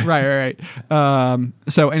need. Right.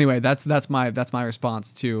 So anyway, that's my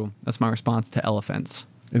response to elephants.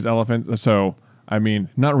 Is elephants, so... I mean,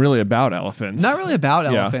 not really about elephants. Not really about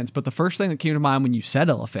elephants, but the first thing that came to mind when you said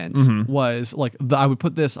elephants was like I would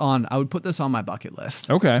put this on my bucket list.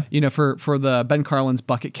 Okay. For the Ben Carlin's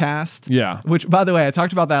Bucket Cast. Yeah. Which, by the way, I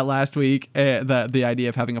talked about that last week. The idea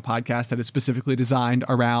of having a podcast that is specifically designed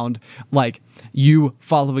around like you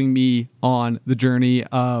following me on the journey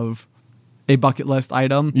of a bucket list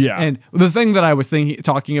item. Yeah. And the thing that I was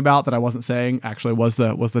talking about that I wasn't saying actually was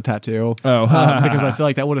the tattoo. Oh. Because I feel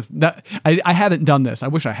like I haven't done this. I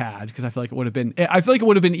wish I had, because I feel like it would have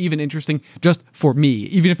been even interesting just for me,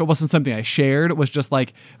 even if it wasn't something I shared. It was just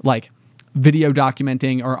like video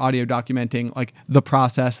documenting or audio documenting like the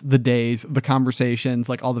process, the days, the conversations,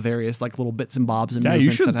 like all the various like little bits and bobs and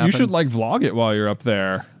movements that happen. You should like vlog it while you're up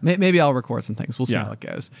there. Maybe I'll record some things. We'll see how it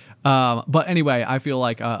goes. But anyway, I feel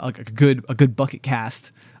like a good bucket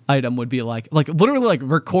cast item would be like literally like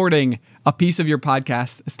recording a piece of your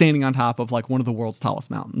podcast standing on top of like one of the world's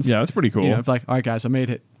tallest mountains. Yeah, that's pretty cool. Like, all right, guys, I made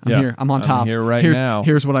it. I'm here. I'm on top. I'm here right now.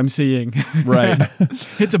 Here's what I'm seeing. Right.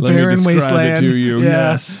 It's a Let barren me describe wasteland. it to you.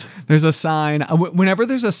 Yeah. Yes. There's a sign. Whenever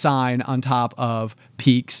there's a sign on top of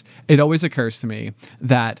peaks, it always occurs to me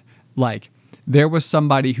that like there was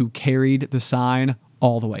somebody who carried the sign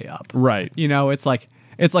all the way up. Right. It's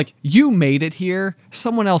like you made it here.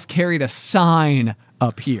 Someone else carried a sign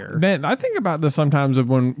up here. Man, I think about this sometimes of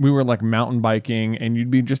when we were like mountain biking and you'd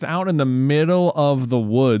be just out in the middle of the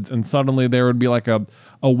woods and suddenly there would be like a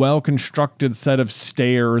well-constructed set of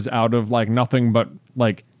stairs out of like nothing but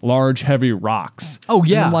like large heavy rocks. Oh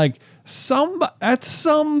yeah. And like at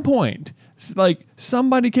some point, like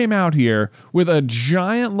somebody came out here with a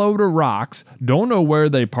giant load of rocks. Don't know where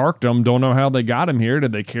they parked them. Don't know how they got them here.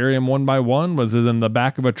 Did they carry them one by one? Was it in the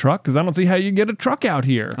back of a truck? Because I don't see how you get a truck out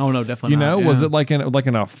here. Oh no, definitely not. Was it like in a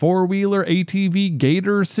 4-wheeler ATV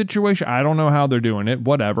Gator situation? I don't know how they're doing it.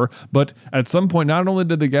 Whatever. But at some point, not only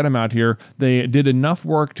did they get them out here, they did enough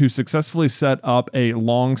work to successfully set up a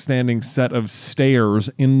long-standing set of stairs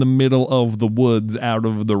in the middle of the woods out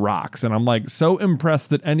of the rocks. And I'm like so impressed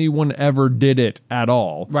that anyone ever did it at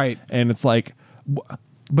all. Right. And it's like,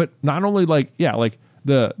 but not only like, yeah, like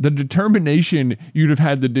the determination you'd have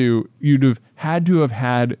had to do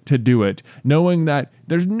it, knowing that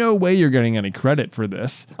there's no way you're getting any credit for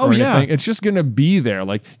this. Oh yeah. It's just going to be there.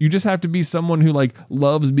 Like you just have to be someone who like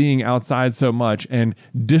loves being outside so much and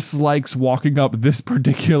dislikes walking up this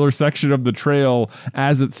particular section of the trail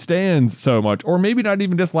as it stands so much, or maybe not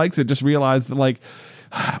even dislikes it, just realize that like,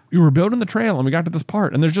 we were building the trail and we got to this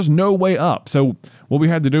part and there's just no way up. So what we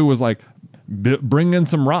had to do was like bring in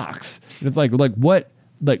some rocks. And it's like what?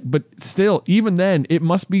 Like, but still, even then, it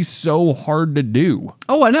must be so hard to do.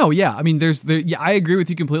 Oh, I know. Yeah. I mean, I agree with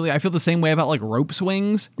you completely. I feel the same way about like rope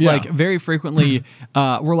swings. Yeah. Like very frequently,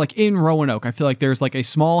 we're like in Roanoke. I feel like there's like a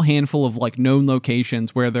small handful of like known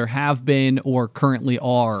locations where there have been or currently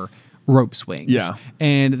are rope swings. Yeah.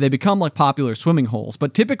 And they become like popular swimming holes.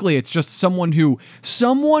 But typically it's just someone who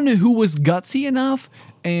was gutsy enough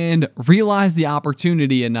and realized the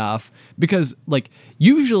opportunity enough, because like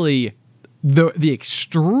usually the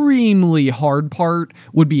extremely hard part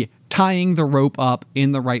would be tying the rope up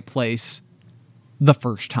in the right place the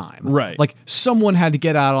first time. Right. Like someone had to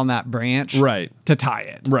get out on that branch Right. to tie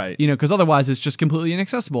it. Right. You know, because otherwise it's just completely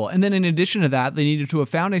inaccessible. And then in addition to that, they needed to have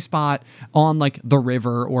found a spot on like the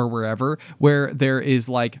river or wherever where there is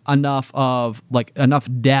like enough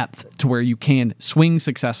depth to where you can swing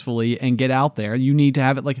successfully and get out there. You need to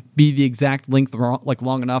have it like be the exact length, like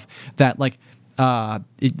long enough that like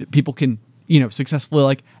people can, you know, successfully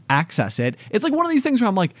like access it. It's like one of these things where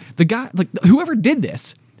I'm like, the guy, like whoever did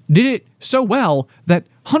this did it so well that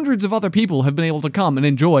hundreds of other people have been able to come and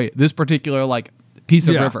enjoy this particular like piece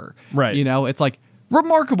of river. Right. You know, it's like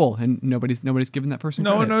remarkable, and nobody's given that person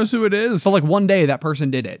No credit. one knows who it is. So like one day that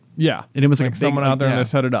person did it. Yeah. And it was like a big, someone out there yeah. and they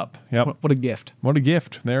set it up. Yep. What a gift. What a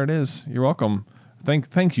gift. There it is. You're welcome.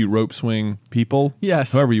 Thank you, rope swing people.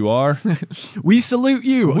 Yes. Whoever you are. We salute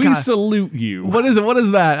you. We God, salute you. What is it? What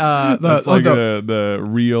is that? That's like the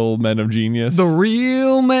real men of genius. The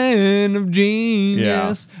real man of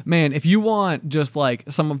genius. Yeah. Man, if you want just like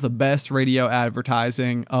some of the best radio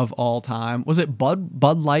advertising of all time, was it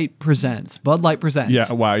Bud Light Presents? Bud Light Presents.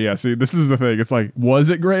 Yeah, wow, yeah. See, this is the thing. It's like,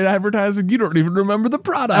 was it great advertising? You don't even remember the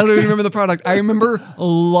product. I don't even remember the product. I remember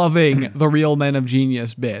loving the real men of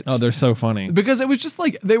genius bits. Oh, they're so funny. Because it was just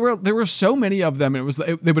like there were so many of them, and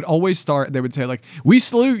they would always start. They would say like, "We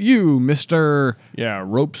salute you, Mister." Yeah,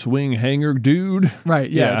 rope swing hanger dude.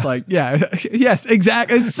 Right. Yeah. It's like yes,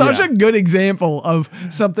 exactly. It's such a good example of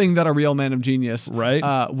something that a real man of genius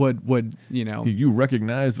would you know. You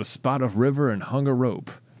recognize the spot of river and hung a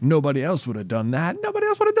rope. Nobody else would have done that. Nobody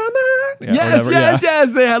else would have done that. Yeah,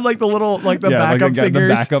 yes. They had like the little like the backup singers.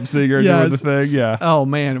 The backup singer doing the thing. Yeah. Oh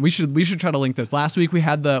man, we should try to link those. Last week we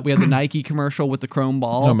had the Nike commercial with the chrome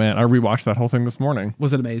ball. Oh man, I rewatched that whole thing this morning.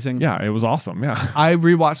 Was it amazing? Yeah, it was awesome. Yeah. I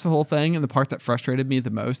rewatched the whole thing, and the part that frustrated me the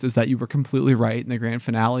most is that you were completely right, and the grand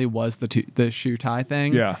finale was the shoe tie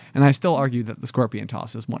thing. Yeah. And I still argue that the scorpion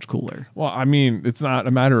toss is much cooler. Well, I mean, it's not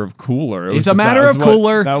a matter of cooler. It's a matter of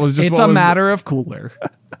cooler. It's a matter of cooler.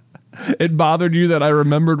 It bothered you that I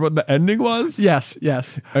remembered what the ending was? Yes.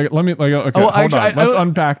 Okay, hold on. Let's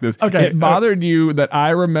unpack this. Okay. It bothered you that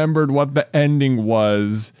I remembered what the ending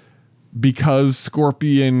was because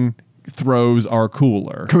Scorpion throws are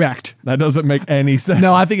cooler. Correct. That doesn't make any sense.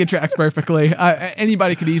 No, I think it tracks perfectly.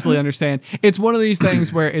 Anybody could easily understand. It's one of these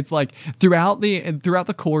things where it's like throughout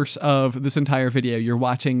the course of this entire video, you're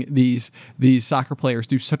watching these soccer players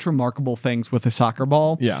do such remarkable things with a soccer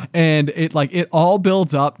ball. Yeah. And it all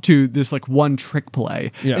builds up to this like one trick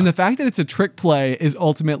play. Yeah. And the fact that it's a trick play is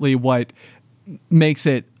ultimately what makes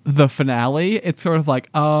it the finale. It's sort of like,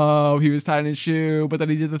 oh, he was tying his shoe, but then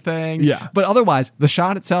he did the thing. Yeah. But otherwise, the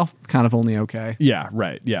shot itself, kind of only okay. Yeah,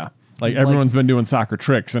 right. Yeah. Like everyone's been doing soccer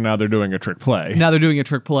tricks and now they're doing a trick play. Now they're doing a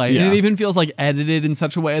trick play. Yeah. And it even feels like edited in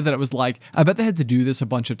such a way that it was like, I bet they had to do this a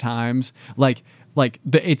bunch of times.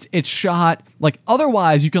 It's shot like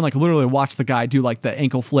otherwise you can like literally watch the guy do like the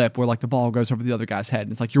ankle flip where like the ball goes over the other guy's head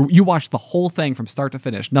and it's like you watch the whole thing from start to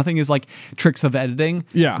finish. Nothing is like tricks of editing.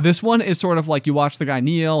 Yeah. This one is sort of like you watch the guy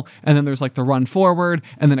kneel and then there's like the run forward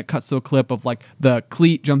and then it cuts to a clip of like the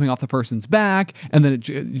cleat jumping off the person's back and then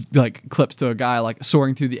it like clips to a guy like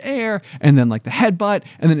soaring through the air and then like the headbutt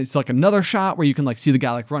and then it's like another shot where you can like see the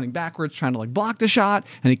guy like running backwards trying to like block the shot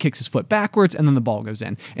and he kicks his foot backwards and then the ball goes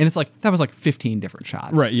in and it's like that was like 15 different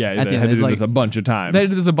shots. Right, yeah. At They the had end. to It's do like, this a bunch of times. They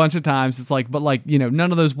did this a bunch of times. It's like, but like, you know, none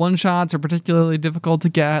of those one shots are particularly difficult to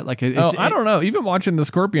get. Like, I don't know. Even watching the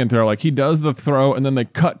Scorpion throw, like he does the throw and then they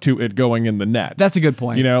cut to it going in the net. That's a good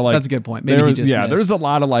point. You know, like that's a good point. Maybe he just missed. There's a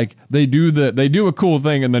lot of like they do a cool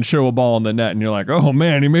thing and then show a ball in the net and you're like, oh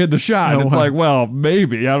man, he made the shot. And it's like, well,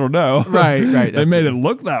 maybe I don't know. Right. They made it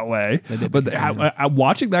look that way. But I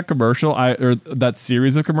watching that commercial, or that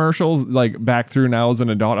series of commercials, like back through now as an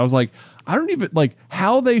adult, I was like, I don't even like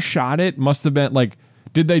how they shot it. Must have been like,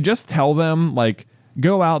 did they just tell them like,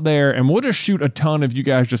 go out there and we'll just shoot a ton of you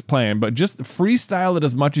guys just playing, but just freestyle it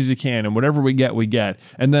as much as you can, and whatever we get, we get.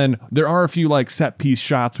 And then there are a few like set piece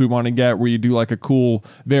shots we want to get where you do like a cool,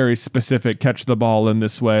 very specific catch the ball in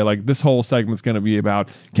this way. Like this whole segment's going to be about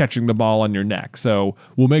catching the ball on your neck. So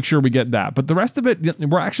we'll make sure we get that. But the rest of it,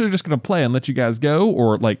 we're actually just going to play and let you guys go,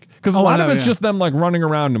 or like, because a lot of it's just them like running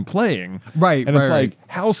around and playing. Right. And it's like,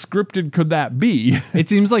 how scripted could that be? It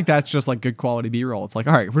seems like that's just like good quality B-roll. It's like,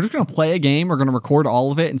 all right, we're just going to play a game. We're going to record record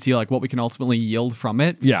all of it and see like what we can ultimately yield from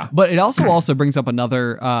it. Yeah. But it also brings up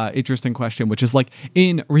another interesting question, which is like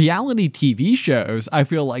in reality TV shows, I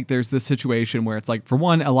feel like there's this situation where it's like, for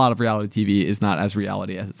one, a lot of reality TV is not as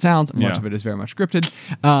reality as it sounds. Much of it is very much scripted.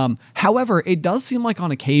 However, it does seem like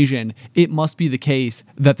on occasion it must be the case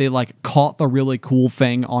that they like caught the really cool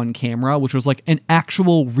thing on camera, which was like an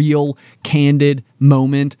actual real candid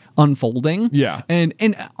moment unfolding. Yeah. And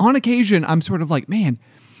on occasion I'm sort of like, man,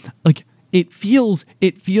 like it feels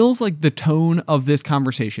like the tone of this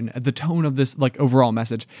conversation, the tone of this like overall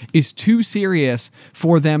message is too serious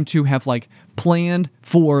for them to have like planned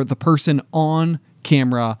for the person on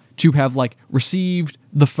camera to have like received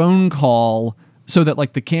the phone call so that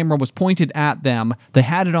like the camera was pointed at them. They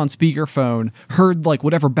had it on speakerphone, heard like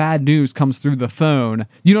whatever bad news comes through the phone.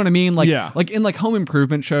 You know what I mean? Like, like in like home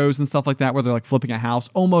improvement shows and stuff like that, where they're like flipping a house,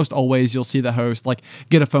 almost always you'll see the host like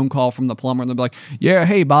get a phone call from the plumber and they'll be like, yeah,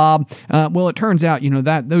 hey Bob. Well, it turns out, you know,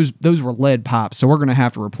 that those were lead pipes. So we're going to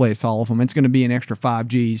have to replace all of them. It's going to be an extra 5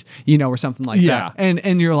 Gs, you know, or something like that.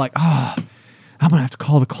 And you're like, I'm going to have to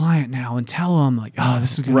call the client now and tell them like,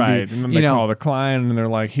 this is going to be... Right, and then they call the client and they're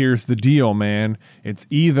like, here's the deal, man. It's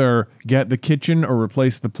either get the kitchen or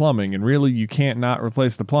replace the plumbing. And really, you can't not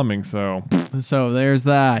replace the plumbing, so... So there's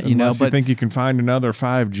that, you know. Unless you think you can find another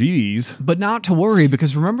 5 Gs. But not to worry,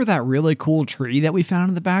 because remember that really cool tree that we found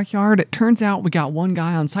in the backyard? It turns out we got one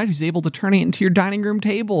guy on site who's able to turn it into your dining room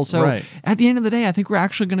table. So at the end of the day, I think we're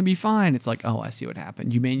actually going to be fine. It's like, I see what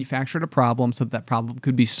happened. You manufactured a problem so that problem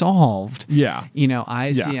could be solved. Yeah. You know,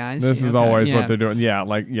 I see. This is always what they're doing.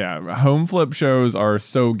 Yeah, home flip shows are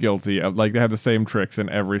so guilty of like they have the same tricks in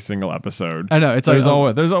every single episode. I know. It's there's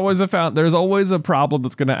always a problem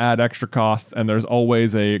that's going to add extra costs, and there's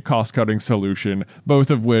always a cost cutting solution, both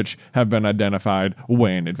of which have been identified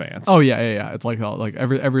way in advance. Oh yeah. It's like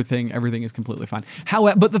everything is completely fine.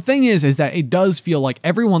 However, but the thing is that it does feel like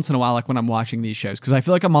every once in a while, like when I'm watching these shows, because I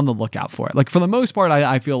feel like I'm on the lookout for it. Like for the most part,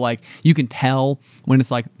 I feel like you can tell when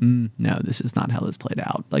it's like, no, this is not how this played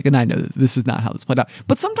out. Like, and I know that this is not how this played out.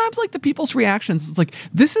 But sometimes like the people's reactions, it's like,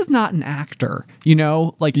 this is not an actor, you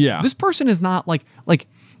know? Like, this person is not like,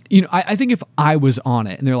 you know, I think if I was on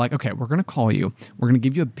it and they're like, okay, we're going to call you, we're going to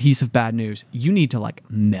give you a piece of bad news, you need to like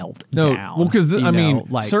melt down. Well, because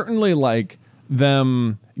certainly like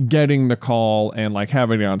them getting the call and like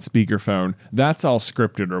having it on speakerphone, that's all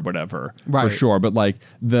scripted or whatever, for sure. But like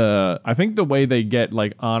I think the way they get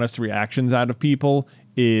like honest reactions out of people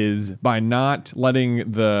is by not letting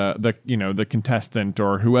the contestant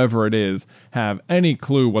or whoever it is have any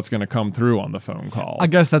clue what's going to come through on the phone call. I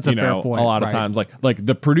guess that's a fair point. A lot of times, like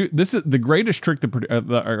this is the greatest trick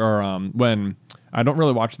to when I don't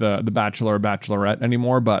really watch the Bachelor or Bachelorette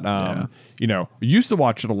anymore, but you know, used to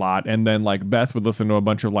watch it a lot, and then like Beth would listen to a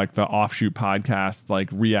bunch of like the offshoot podcasts, like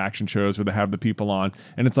reaction shows where they have the people on,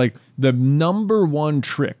 and it's like the number one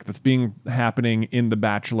trick that's happening in the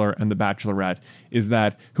Bachelor and the Bachelorette is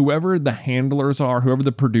that whoever the handlers are, whoever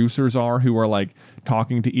the producers are, who are like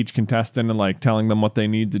talking to each contestant and like telling them what they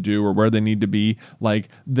need to do or where they need to be, like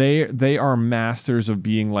they are masters of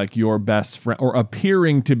being like your best friend or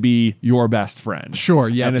appearing to be your best friend. Sure,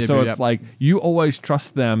 yeah. And so it's like you always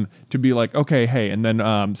trust them to be like, okay, hey, and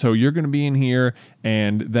then so you're going to be in here,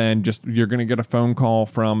 and then just you're going to get a phone call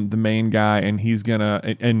from the main guy, and he's gonna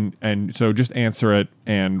and so just answer it,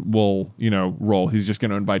 and we'll roll. He's just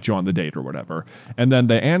going to invite you on the date or whatever, and then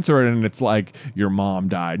they answer it, and it's like your mom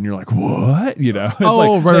died, and you're like, what? You know,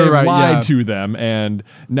 it's they've lied to them, and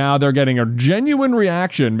now they're getting a genuine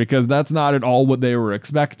reaction because that's not at all what they were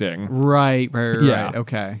expecting. Right.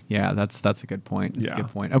 Okay, yeah, that's a good point. That's a good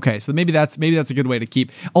point. Okay, so maybe that's a good way to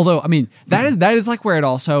keep. Although, I mean, that is like where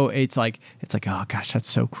it's like, oh gosh, that's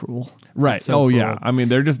so cruel. Right. So cruel. Yeah. I mean,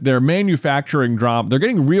 they're manufacturing drama. They're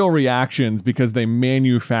getting real reactions because they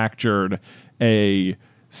manufactured a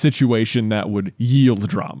situation that would yield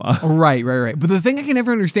drama. Right. But the thing I can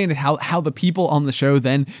never understand is how the people on the show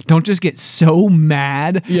then don't just get so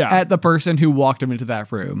mad at the person who walked them into that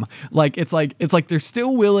room. Like it's like they're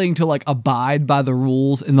still willing to like abide by the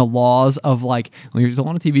rules and the laws of like, when you're still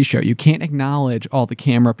on a TV show, you can't acknowledge all the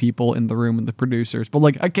camera people in the room and the producers. But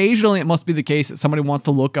like occasionally it must be the case that somebody wants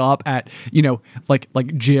to look up at,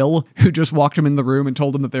 like Jill, who just walked him in the room and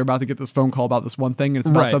told him that they're about to get this phone call about this one thing and it's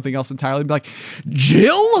about something else entirely. Be like,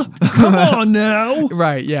 Jill? Come on now.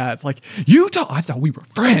 Right, yeah. It's like, I thought we were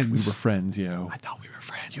friends. We were friends, yo. I thought we were friends.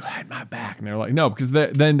 friends. You had my back. And they're like, no, because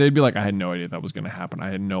then they'd be like, I had no idea that was going to happen. I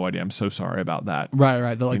had no idea. I'm so sorry about that.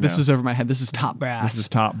 Right. They're like, this is over my head. This is top brass. This is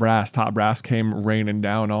top brass. Top brass came raining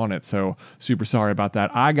down on it. So super sorry about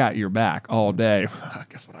that. I got your back all day.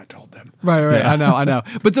 Guess what I told them. Right. Yeah. I know.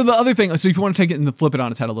 But so the other thing, so if you want to take it and flip it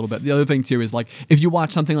on its head a little bit, the other thing too is like if you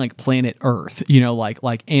watch something like Planet Earth,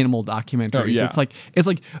 like animal documentaries, it's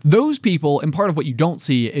like those people, and part of what you don't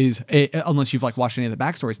see is, unless you've like watched any of the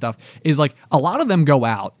backstory stuff, is like a lot of them go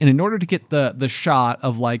out, and in order to get the shot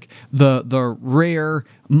of like the rare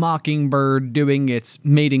mockingbird doing its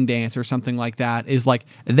mating dance or something like that, is like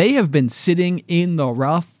they have been sitting in the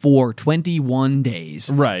rough for 21 days.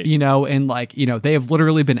 Right. And like, they have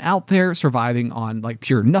literally been out there surviving on like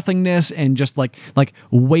pure nothingness and just like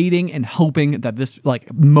waiting and hoping that this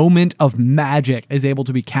like moment of magic is able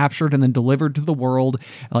to be captured and then delivered to the world,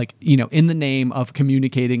 like, in the name of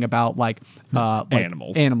communicating about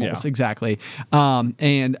animals. Animals, yeah. Exactly.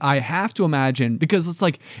 And I have to imagine, because it's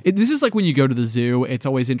like, this is like when you go to the zoo, it's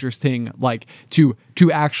always interesting, like to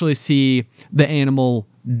actually see the animal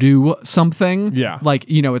do something. Yeah. Like,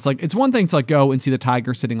 it's one thing to like go and see the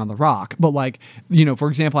tiger sitting on the rock, but like, for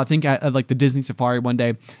example, I think at like the Disney Safari one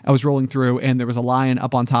day, I was rolling through and there was a lion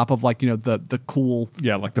up on top of like, the cool.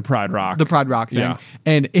 Yeah. Like the Pride Rock. The Pride Rock thing. Yeah.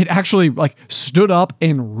 And it actually like stood up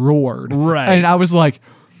and roared. Right. And I was like,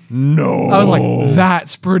 no. I was like,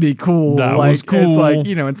 that's pretty cool. That like, was cool. It's like,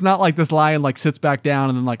 it's not like this lion like sits back down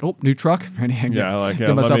and then like, oh, new truck. Yeah,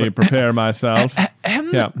 let me prepare myself.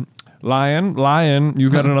 Yeah. Lion,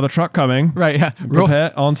 you've got another truck coming. Right, yeah.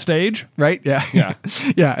 Prepare on stage. Right, yeah. Yeah.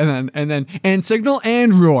 Yeah, and signal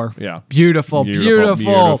and roar. Yeah. Beautiful.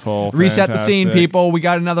 Reset the scene, fantastic. people. We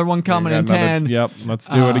got another one coming in 10. Yep, let's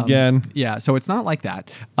do it again. Yeah, so it's not like that,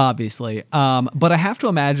 obviously. But I have to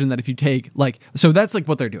imagine that if you take so that's like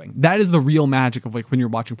what they're doing. That is the real magic of like when you're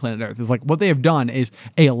watching Planet Earth. Is like what they have done is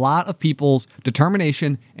a lot of people's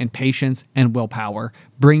determination and patience and willpower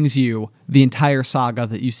brings you the entire saga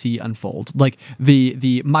that you see unfold. Like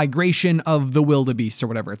the migration of the wildebeest or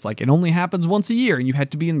whatever. It's like it only happens once a year and you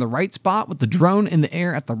had to be in the right spot with the drone in the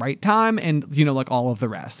air at the right time and like all of the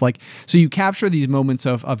rest. Like so you capture these moments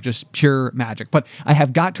of just pure magic. But I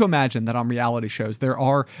have got to imagine that on reality shows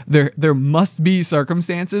there must be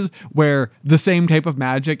circumstances where the same type of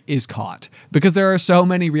magic is caught. Because there are so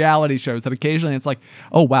many reality shows that occasionally it's like,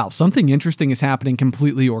 oh wow, something interesting is happening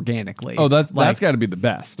completely organically. Oh, that's got to be the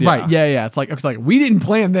best. Yeah. Right. Yeah. It's like we didn't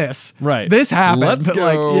plan this. Right. This happened. Let's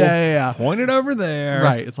go. Yeah. Point it over there.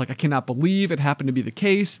 Right. It's like I cannot believe it happened to be the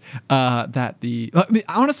case.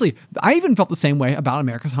 Honestly, I even felt the same way about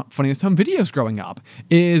America's Funniest Home Videos growing up.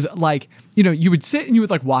 Is like, you would sit and you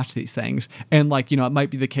would like watch these things, and like, it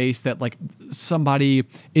might be the case that like somebody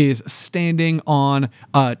is standing on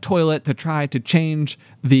a toilet to try to change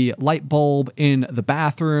the light bulb in the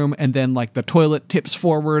bathroom, and then like the toilet tips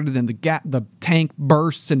forward, and then the tank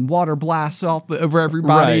bursts and water blasts over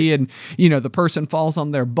everybody, right. and the person falls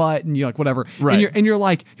on their butt, and you're like whatever, right. and you're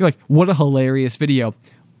like what a hilarious video.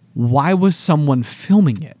 Why was someone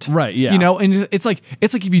filming it? Right. Yeah. And it's like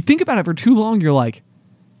if you think about it for too long, you're like,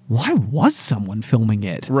 why was someone filming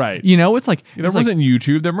it? Right. It's like there wasn't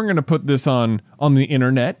YouTube. Then we're going to put this on the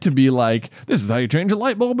internet to be like, this is how you change a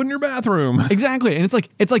light bulb in your bathroom. Exactly. And it's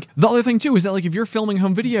like the other thing too is that like if you're filming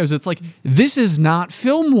home videos, it's like this is not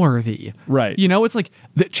film worthy. Right. It's like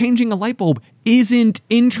that changing a light bulb isn't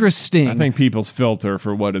interesting. I think people's filter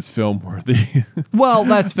for what is film worthy. Well,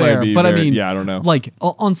 that's fair, but I mean, yeah, I don't know. Like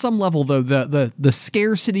on some level, though, the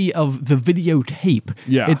scarcity of the videotape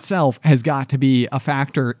itself has got to be a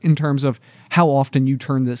factor in terms of how often you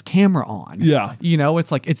turn this camera on. Yeah,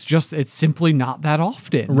 it's like it's simply not that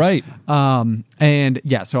often. Right. And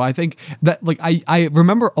yeah, so I think that like I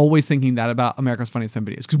remember always thinking that about America's Funniest Home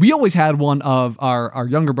Videos, because we always had one of our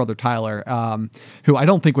younger brother Tyler, who I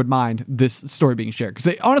don't think would mind this story being shared,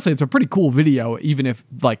 because honestly it's a pretty cool video, even if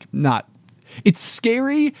like not, it's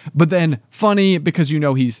scary but then funny because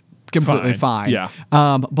he's completely fine. Yeah.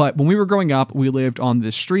 But when we were growing up, we lived on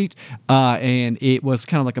this street, and it was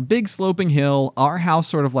kind of like a big sloping hill. Our house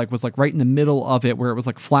sort of like was like right in the middle of it, where it was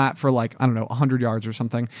like flat for like, I don't know, 100 yards or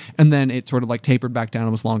something. And then it sort of like tapered back down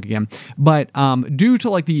and was long again. But due to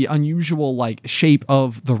like the unusual like shape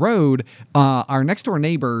of the road, our next door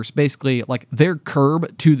neighbors, basically like their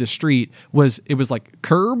curb to the street was like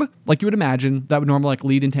curb, like you would imagine that would normally like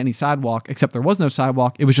lead into any sidewalk, except there was no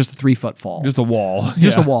sidewalk. It was just a 3-foot fall. Just a wall.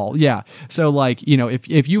 Just a wall. Yeah. So like,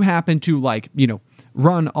 if you happen to like,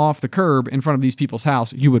 run off the curb in front of these people's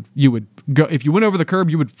house, you would go, if you went over the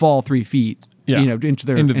curb, you would fall 3 feet. Yeah. Into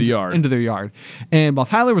their yard. Into their yard. And while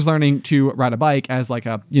Tyler was learning to ride a bike as like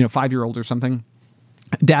a 5-year-old or something,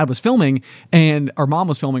 dad was filming and our mom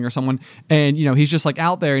was filming or someone, and he's just like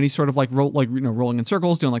out there and he's sort of like rolling in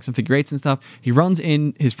circles, doing like some figure eights and stuff. He runs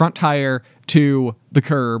in his front tire to the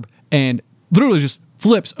curb and literally just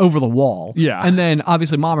flips over the wall. Yeah. And then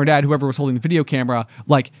obviously mom or dad, whoever was holding the video camera,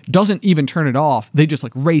 like doesn't even turn it off. They just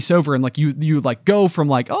like race over and like you like go from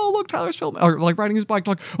like, oh look, Tyler's filming, or like riding his bike,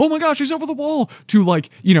 to like, oh my gosh, he's over the wall, to like,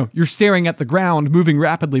 you're staring at the ground moving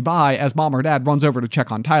rapidly by as mom or dad runs over to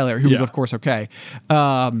check on Tyler, who was of course okay.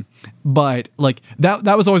 But like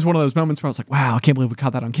that was always one of those moments where I was like, wow, I can't believe we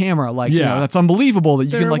caught that on camera. Like, that's unbelievable that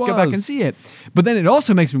you can like go back and see it. But then it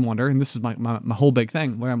also makes me wonder, and this is my whole big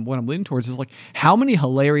thing, what I'm leaning towards is like, how many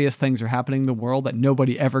hilarious things are happening in the world that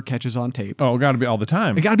nobody ever catches on tape? Oh, it got to be all the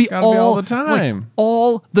time. It got to be all the time. Like,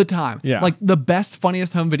 all the time. Yeah. Like the best,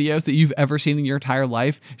 funniest home videos that you've ever seen in your entire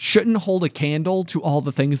life shouldn't hold a candle to all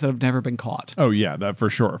the things that have never been caught. Oh yeah, that for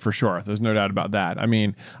sure. There's no doubt about that. I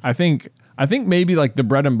mean, I think maybe like the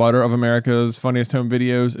bread and butter of America's funniest home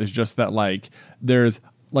videos is just that like there's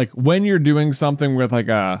like when you're doing something with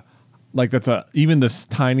that's even the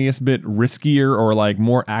tiniest bit riskier or like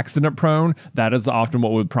more accident prone, that is often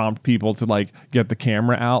what would prompt people to like get the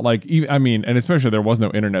camera out. Like, and especially there was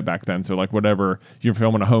no internet back then. So like whatever you're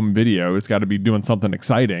filming a home video, it's got to be doing something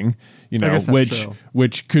exciting,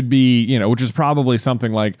 which could be, which is probably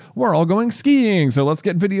something like, we're all going skiing, so let's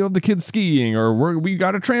get video of the kids skiing, or we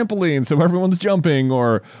got a trampoline, so everyone's jumping,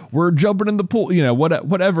 or we're jumping in the pool,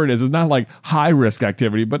 whatever it is. It's not like high risk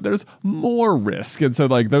activity, but there's more risk. And so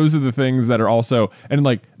like those are the things that are also, and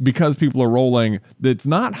like because people are rolling, it's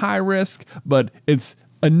not high risk, but it's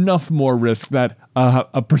enough more risk that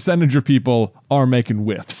a percentage of people are making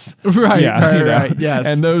whiffs. Right, right, yes.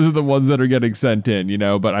 And those are the ones that are getting sent in,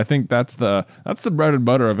 but I think that's the bread and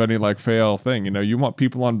butter of any like fail thing. You want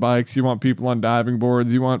people on bikes, you want people on diving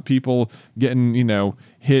boards, you want people getting,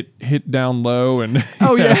 hit down low and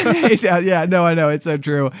oh yeah. No, I know, it's so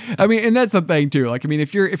true. I mean, and that's the thing too. Like, I mean,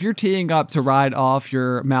 if you're teeing up to ride off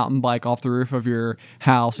your mountain bike off the roof of your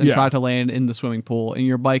house and try to land in the swimming pool, and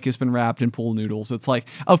your bike has been wrapped in pool noodles, it's like,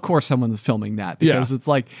 of course someone's filming that, because it's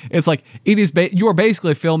like it is you're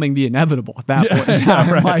basically filming the inevitable at that point in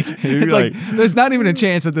time. Right. Like, it's like there's not even a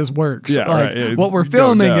chance that this works. Yeah, like, right. what we're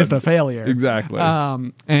filming is the failure. Exactly.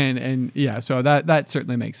 And yeah, so that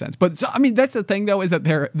certainly makes sense. But so, I mean, that's the thing though, is that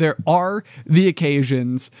there are the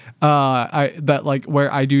occasions that like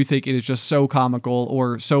where I do think it is just so comical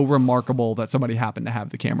or so remarkable that somebody happened to have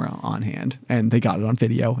the camera on hand and they got it on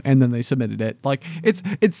video and then they submitted it. Like it's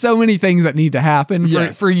so many things that need to happen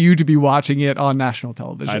for you to be watching it on national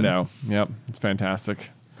television. I know. Yep. It's fantastic.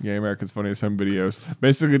 Yeah, America's Funniest Home Videos.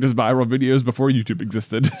 Basically just viral videos before YouTube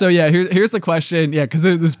existed. So yeah, here's the question. Yeah, because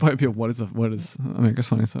there's people, what is America's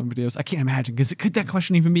Funniest Home Videos? I can't imagine, because could that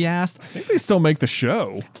question even be asked? I think they still make the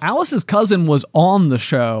show. Alice's cousin was on the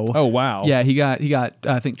show. Oh wow. Yeah, he got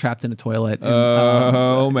I think trapped in a toilet.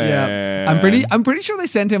 And, man. Yeah. I'm pretty sure they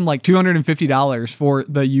sent him like $250 for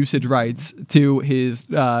the usage rights to his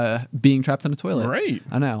being trapped in a toilet. Great.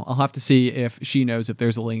 I know. I'll have to see if she knows if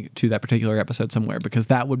there's a link to that particular episode somewhere, because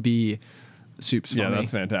that would be soup's funny. Yeah,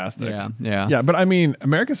 that's fantastic. Yeah. But I mean,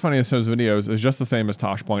 America's Funniest Home Videos is just the same as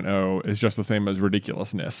Tosh.0, is just the same as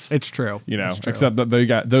ridiculousness. It's true. It's true. True. Except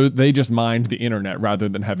that they just mined the internet rather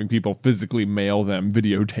than having people physically mail them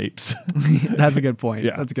videotapes. That's a good point.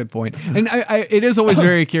 Yeah. That's a good point. And it is always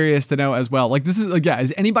very curious to know as well. Like, this is like,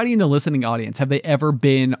 is anybody in the listening audience, have they ever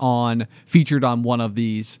been featured on one of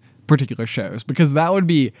these particular shows? Because that would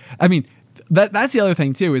be, I mean, that's the other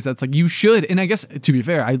thing too, is that's like, you should, and I guess to be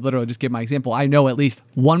fair, I literally just give my example. I know at least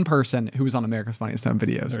one person who was on America's Funniest Home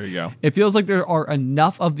Videos. There you go. It feels like there are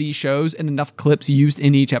enough of these shows and enough clips used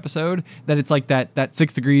in each episode that it's like that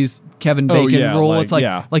 6 Degrees Kevin Bacon rule. It's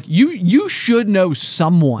like you should know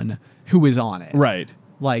someone who is on it. Right.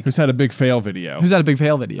 Like, who's had a big fail video?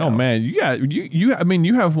 Oh man,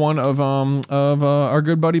 you have one of our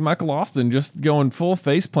good buddy Michael Austin just going full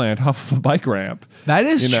faceplant off of a bike ramp. That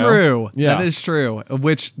is true. Yeah. That is true.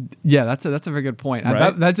 Which, yeah, that's a very good point.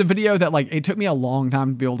 Right? That's a video that like it took me a long time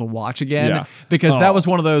to be able to watch again, because that was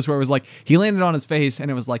one of those where it was like he landed on his face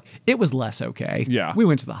and it was like it was less okay. Yeah, we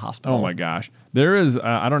went to the hospital. Oh my gosh. There is,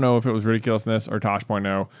 I don't know if it was Ridiculousness or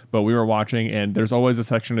Tosh.0, but we were watching, and there's always a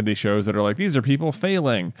section of these shows that are like, these are people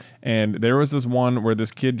failing. And there was this one where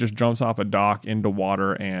this kid just jumps off a dock into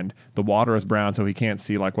water, and the water is brown, so he can't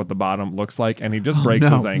see like what the bottom looks like, and he just breaks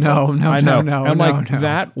his ankle.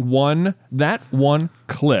 That one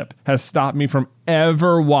clip has stopped me from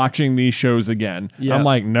ever watching these shows again. Yep. I'm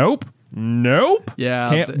like, nope. Nope.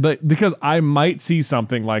 Yeah. But because I might see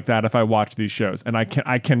something like that if I watch these shows, and I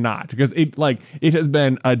cannot, because it has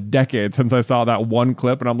been a decade since I saw that one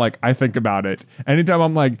clip, and I'm like, I think about it anytime.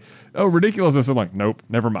 I'm like, oh, ridiculousness. I'm like, nope,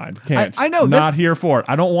 never mind. Can't. I know. Not here for it.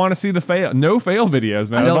 I don't want to see the fail. No fail videos,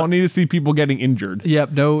 man. I don't need to see people getting injured.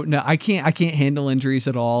 Yep. No. I can't handle injuries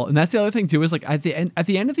at all. And that's the other thing too. Is like at the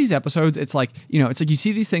end of these episodes, it's like it's like you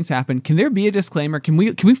see these things happen. Can there be a disclaimer? Can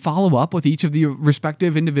we follow up with each of the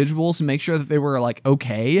respective individuals and make sure that they were like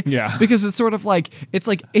okay? Yeah. Because it's sort of like it's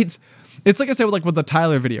like I said with the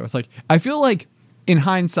Tyler video. It's like I feel like, in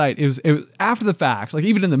hindsight, it was after the fact. Like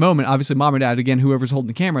even in the moment, obviously, mom or dad, again, whoever's holding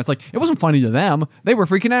the camera, it's like it wasn't funny to them. They were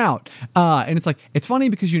freaking out, and it's like it's funny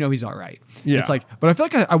because he's all right. Yeah. It's like, but I feel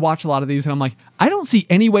like I watch a lot of these, and I'm like, I don't see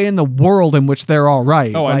any way in the world in which they're all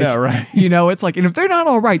right. Oh, like, I know, right? It's like, and if they're not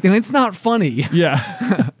all right, then it's not funny.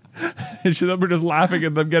 Yeah. We're just laughing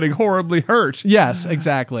at them getting horribly hurt. Yes,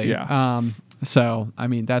 exactly. Yeah. So I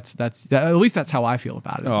mean, that's at least that's how I feel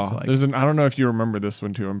about it. Oh, like, I don't know if you remember this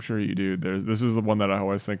one too. I'm sure you do. This is the one that I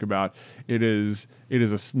always think about. It is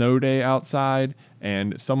a snow day outside,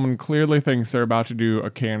 and someone clearly thinks they're about to do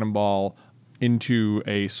a cannonball into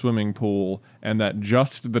a swimming pool, and that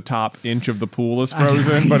just the top inch of the pool is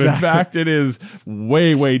frozen, but in fact it is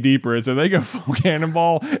way, way deeper. And so they go full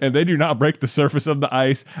cannonball, and they do not break the surface of the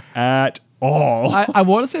ice at all. I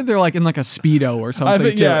want to say they're like in like a Speedo or something. I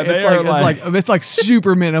think, too. yeah, they are it's like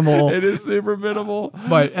super minimal. It is super minimal.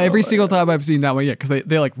 But every single time I've seen that one, yeah, because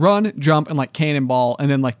they like run, jump, and like cannonball, and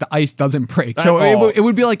then like the ice doesn't break. That's So all. it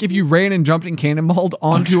would be like if you ran and jumped and cannonballed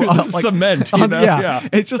onto like, cement. Yeah,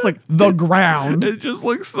 it's just like the ground. It just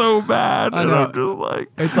looks so bad. I know. And I'm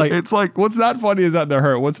just It's like what's not funny is that they're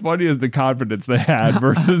hurt. What's funny is the confidence they had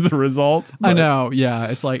versus the result. I know.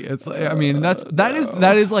 Yeah, I mean,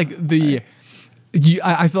 that is like the.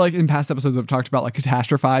 I feel like in past episodes I've talked about like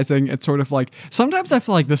catastrophizing. It's sort of like sometimes I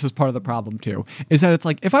feel like this is part of the problem too, is that it's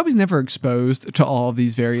like if I was never exposed to all of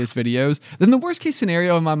these various videos, then the worst case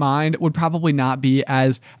scenario in my mind would probably not be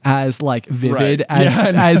as like vivid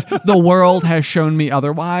as the world has shown me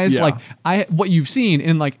otherwise. Yeah. Like what you've seen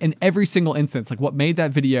in every single instance, like what made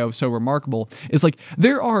that video so remarkable is like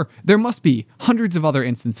there must be hundreds of other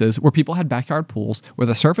instances where people had backyard pools where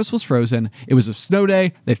the surface was frozen. It was a snow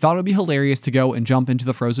day. They thought it would be hilarious to go and jump into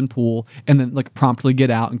the frozen pool and then like promptly get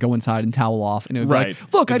out and go inside and towel off. And it would be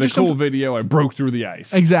like, look, I just cool video. I broke through the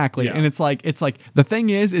ice. Exactly. Yeah. And it's like the thing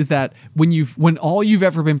is that when all you've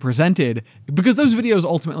ever been presented, because those videos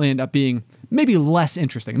ultimately end up being maybe less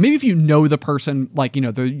interesting. Maybe if you know the person, like,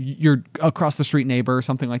 your across the street neighbor or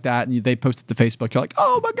something like that, and they post it to Facebook, you're like,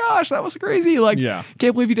 oh my gosh, that was crazy. Like,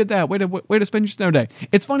 can't believe you did that. Way to spend your snow day.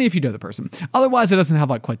 It's funny if you know the person. Otherwise, it doesn't have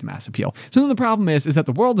like quite the mass appeal. So then the problem is that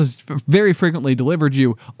the world has very frequently delivered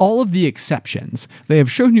you all of the exceptions. They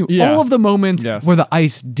have shown you all of the moments where the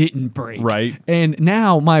ice didn't break. Right. And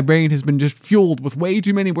now my brain has been just fueled with way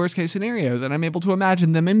too many worst case scenarios, and I'm able to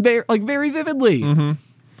imagine them in very vividly. Mm-hmm.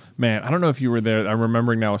 Man, I don't know if you were there. I'm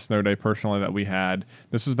remembering now a snow day personally that we had.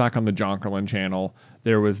 This was back on the Jonkerlin channel.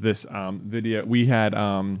 There was this video. We had,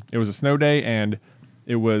 it was a snow day, and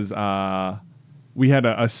it was, we had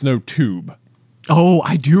a snow tube. Oh,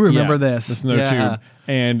 I do remember this. The snow tube.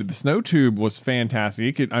 And the snow tube was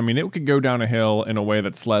fantastic. It could go down a hill in a way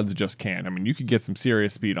that sleds just can't. I mean, you could get some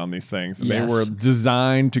serious speed on these things. And they were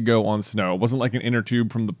designed to go on snow. It wasn't like an inner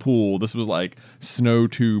tube from the pool. This was like snow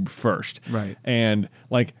tube first. Right. And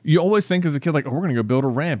like you always think as a kid, like, oh, we're gonna go build a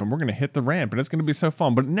ramp and we're gonna hit the ramp and it's gonna be so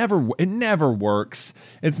fun. But it never works.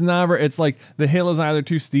 It's like the hill is either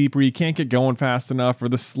too steep or you can't get going fast enough, or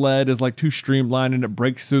the sled is like too streamlined and it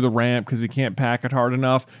breaks through the ramp because you can't pack it hard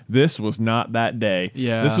enough. This was not that day.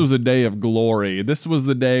 Yeah. This was a day of glory. This was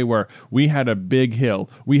the day where we had a big hill.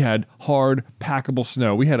 We had hard, packable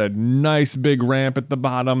snow. We had a nice big ramp at the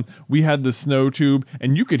bottom. We had the snow tube,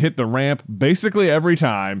 and you could hit the ramp basically every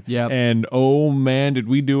time. Yep. And oh man, did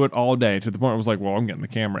we do it all day, to the point where I was like, well, I'm getting the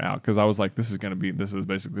camera out, because I was like, this is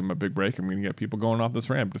basically my big break. I'm going to get people going off this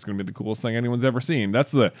ramp. It's going to be the coolest thing anyone's ever seen.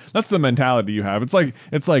 That's the mentality you have. It's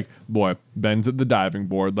like, boy, Ben's at the diving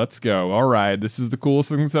board. Let's go. All right, this is the coolest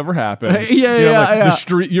thing that's ever happened. The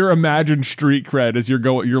street, your imagined street cred as you're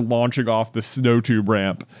launching off the snow tube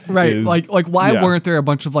ramp. Right. Like why weren't there a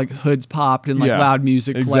bunch of like hoods popped and like loud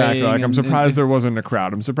music playing? Exactly. Like I'm surprised there wasn't a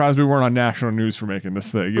crowd. I'm surprised we weren't on national news for making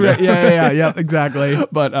this thing. You know? Right, yeah, exactly.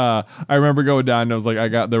 But I remember going down and I was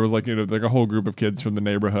like, there was like, like a whole group of kids from the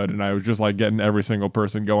neighborhood, and I was just like getting every single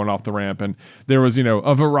person going off the ramp, and there was,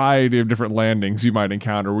 a variety of different landings you might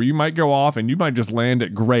encounter where you might go off and you might just land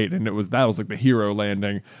it great, and that was like the hero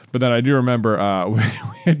landing. But then I do remember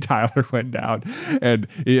Tyler went down, and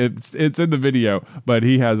it's in the video, but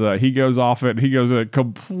he goes off it. He goes a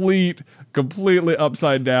completely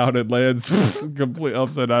upside down and lands completely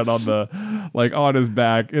upside down on his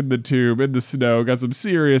back in the tube in the snow. Got some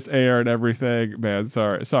serious air and everything. Man,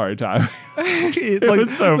 sorry, Tyler. It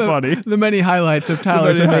was so funny. The many highlights of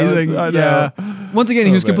Tyler's amazing. Yeah. Once again,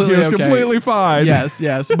 he was completely fine.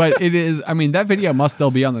 Yes, but it is. I mean, that video must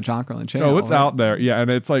still be on the Chalkerland channel. Oh, it's out there. Yeah,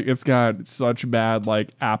 and it's got such bad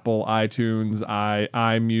Apple iTunes,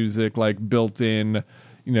 iMusic built-in,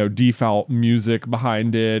 default music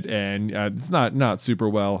behind it, and it's not super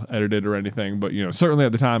well edited or anything, but certainly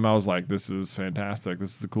at the time I was like, this is fantastic.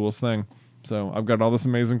 This is the coolest thing. So I've got all this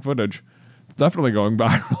amazing footage. It's definitely going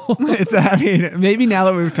viral. Maybe now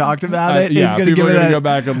that we've talked about it, yeah, it's going to people are going to go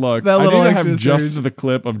back and look. I need to have series. Just the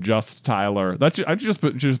clip of just Tyler. I just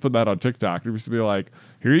put that on TikTok. It used to be like,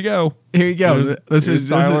 here you go. Here you go. This is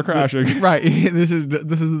Tyler crashing. Right. This is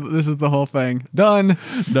the whole thing. Done.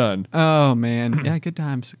 Oh man. Yeah. Good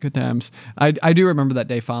times. I do remember that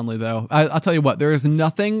day fondly, though. I'll tell you what. There is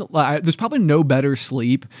nothing. There's probably no better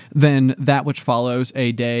sleep than that which follows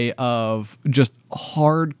a day of just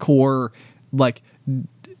hardcore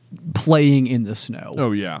playing in the snow.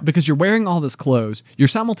 Oh yeah. Because you're wearing all this clothes, you're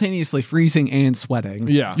simultaneously freezing and sweating.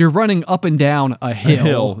 Yeah. You're running up and down a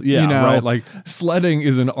hill. Yeah, right. Sledding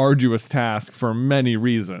is an arduous task for many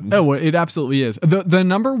reasons. Oh, it absolutely is. The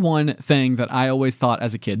number one thing that I always thought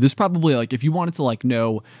as a kid, this probably if you wanted to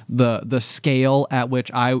know the scale at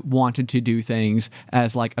which I wanted to do things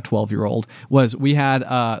as a 12-year-old, was we had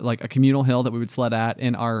a communal hill that we would sled at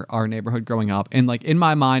in our neighborhood growing up, and in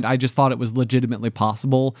my mind I just thought it was legitimately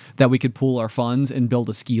possible that we could pool our funds and build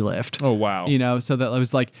a ski lift. Oh wow. So that it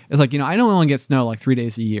was I know we only get snow 3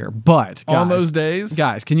 days a year, but on those days,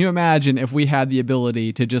 guys, can you imagine if we had the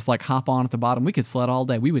ability to just hop on at the bottom? We could sled all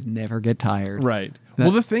day. We would never get tired. Right. Well,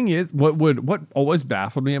 the thing is, what always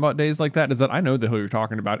baffled me about days like that is that I know the hill you're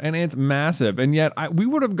talking about, and it's massive, and yet we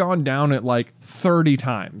would have gone down it 30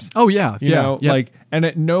 times. Oh yeah, and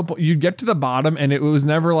at no point you'd get to the bottom, and it was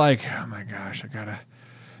never oh my gosh,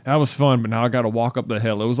 that was fun, but now I got to walk up the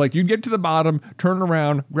hill. It was you'd get to the bottom, turn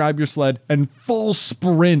around, grab your sled, and full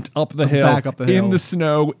sprint up the hill, back up the hill, in the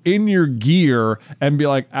snow, in your gear, and be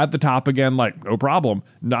at the top again, no problem.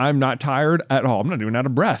 I'm not tired at all. I'm not even out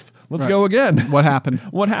of breath. Let's go again. What happened?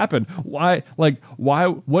 Why?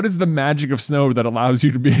 What is the magic of snow that allows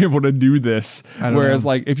you to be able to do this? Whereas,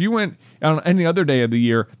 if you went on any other day of the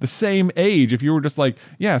year, the same age, if you were just so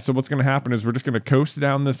what's going to happen is we're just going to coast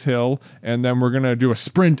down this hill, and then we're going to do a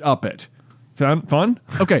sprint up it. Fun?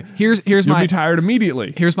 Okay, here's You'll be tired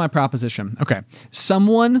immediately. Here's my proposition. Okay,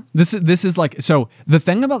 this is so the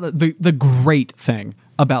thing about the great thing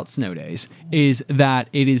about snow days is that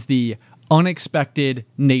it is the unexpected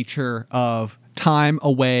nature of time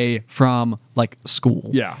away from school.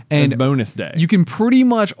 Yeah. And it's bonus day. You can pretty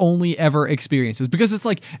much only ever experience this because it's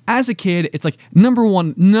as a kid, it's number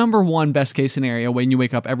one best case scenario when you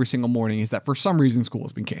wake up every single morning is that for some reason school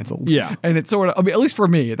has been canceled. Yeah. And it's at least for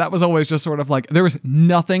me, that was always just there was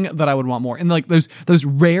nothing that I would want more. And those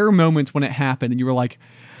rare moments when it happened and you were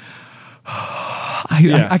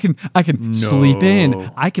I can sleep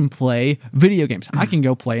in. I can play video games. I can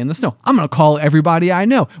go play in the snow. I'm gonna call everybody I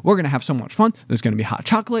know. We're gonna have so much fun. There's gonna be hot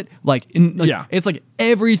chocolate. It's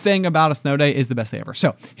everything about a snow day is the best day ever.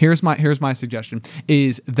 So here's my suggestion: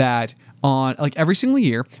 is that on every single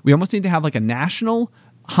year we almost need to have a national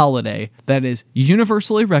holiday that is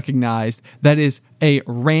universally recognized. That is a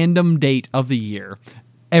random date of the year.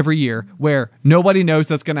 Every year where nobody knows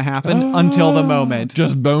that's going to happen until the moment.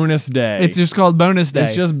 Just bonus day. It's just called bonus day.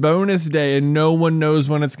 It's just bonus day and no one knows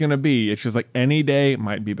when it's going to be. It's just any day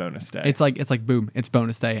might be bonus day. It's boom, it's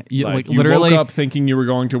bonus day. You literally woke up thinking you were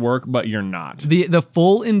going to work, but you're not. The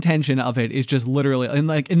full intention of it is just literally, and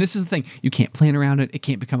this is the thing, you can't plan around it. It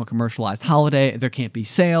can't become a commercialized holiday. There can't be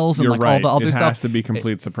sales and you're right. all the other stuff. It has to be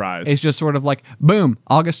complete surprise. It's just boom,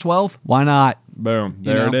 August 12th, why not? Boom.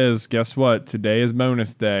 There it is. Guess what? Today is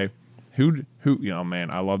bonus day. Who, man,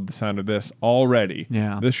 I love the sound of this already.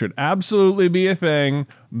 Yeah. This should absolutely be a thing.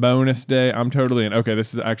 Bonus day. I'm totally in. Okay,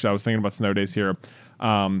 this is actually, I was thinking about snow days here.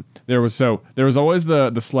 There was always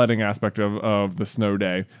the sledding aspect of the snow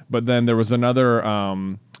day, but then there was another,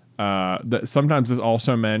 sometimes this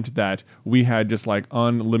also meant that we had just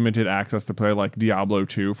unlimited access to play Diablo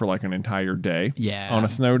 2 for an entire day. Yeah. On a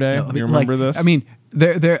snow day. No, you remember this? I mean,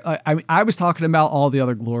 I was talking about all the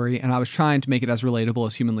other glory, and I was trying to make it as relatable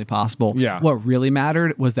as humanly possible. Yeah. What really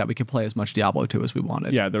mattered was that we could play as much Diablo 2 as we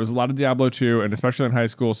wanted. Yeah, there was a lot of Diablo 2, and especially in high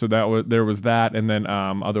school. So there was that, and then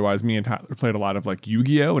otherwise, me and Tyler played a lot of like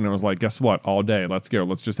Yu-Gi-Oh, and it was like, guess what? All day, let's go,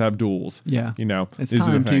 let's just have duels. Yeah, it's these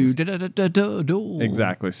time to duel.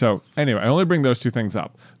 Exactly. So anyway, I only bring those two things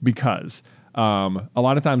up because a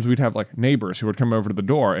lot of times we'd have like neighbors who would come over to the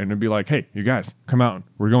door and it'd be like, hey, you guys, come out.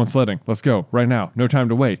 We're going sledding. Let's go right now. No time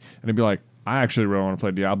to wait. And it'd be like, I actually really want to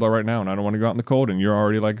play Diablo right now, and I don't want to go out in the cold, and you're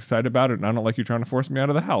already like excited about it, and I don't like you trying to force me out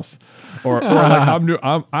of the house, or like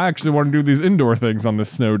I actually want to do these indoor things on this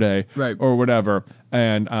snow day, right, or whatever.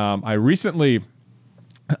 And I recently,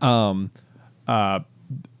 one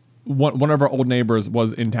of our old neighbors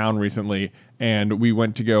was in town recently, and we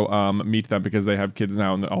went to go meet them because they have kids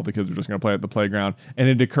now, and all the kids were just going to play at the playground. And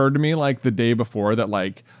it occurred to me like the day before that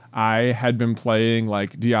like I had been playing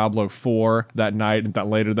like Diablo 4 that night, and that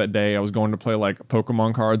later that day I was going to play like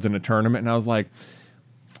Pokemon cards in a tournament, and I was like,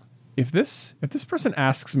 if this person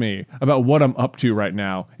asks me about what I'm up to right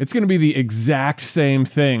now, it's going to be the exact same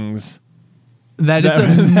things. That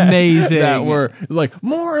is amazing. That were like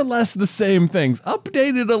more or less the same things,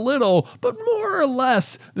 updated a little, but more or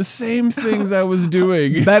less the same things I was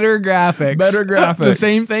doing. Better graphics. The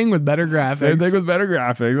same thing with better graphics. Same thing with better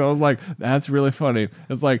graphics. I was like, that's really funny.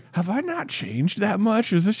 It's like, have I not changed that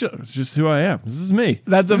much? Is this just who I am? This is me.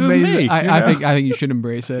 That's amazing. I think you should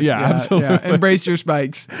embrace it. Yeah, absolutely. Yeah. Embrace your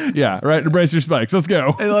spikes. Yeah, right. Embrace your spikes. Let's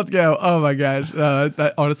go. Hey, let's go. Oh my gosh.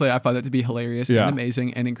 Honestly, I find that to be hilarious and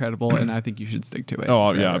amazing and incredible, and I think you should stick to it.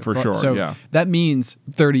 Oh yeah, for sure. So yeah. that means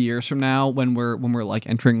 30 years from now, when we're like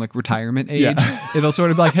entering like retirement age, it'll sort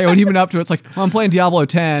of be like, hey, what have you been up to? It's like, well, I'm playing Diablo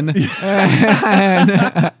 10.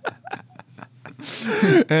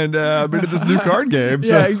 And I've been at this new card game.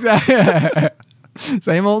 So. Yeah, exactly.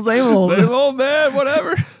 Same old. Same old, man,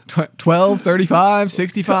 whatever. 12, 35,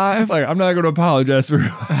 65. Like, I'm not going to apologize for am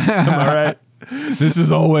I right? This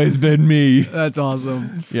has always been me. That's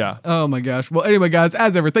awesome. Yeah. Oh my gosh. Well, anyway, guys,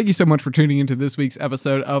 as ever, thank you so much for tuning into this week's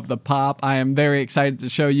episode of The Pop. I am very excited to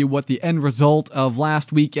show you what the end result of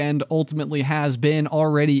last weekend ultimately has been,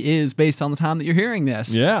 already is, based on the time that you're hearing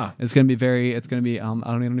this. Yeah. It's going to be, I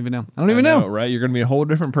don't even know. I don't even know. Right? You're going to be a whole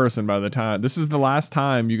different person by the time. This is the last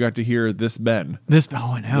time you got to hear this Ben.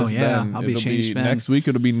 Oh, I know. Ben. I'll be changed Ben. Next week,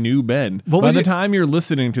 it'll be new Ben. By the time you're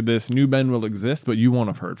listening to this, new Ben will exist, but you won't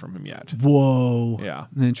have heard from him yet. Whoa. Yeah.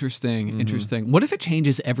 Interesting. What if it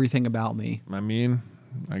changes everything about me? I mean,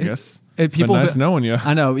 I guess it's been nice knowing you.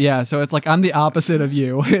 I know, yeah. So it's like I'm the opposite of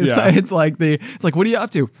you. It's like what are you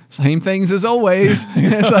up to? Same things as always.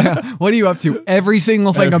 It's like, what are you up to? Every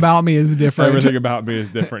single thing about me is different. Everything about me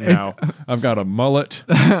is different now. I've got a mullet.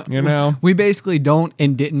 We basically don't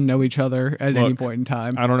and didn't know each other at any point in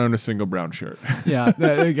time. I don't own a single brown shirt. Yeah,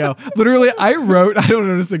 there you go. Literally, I don't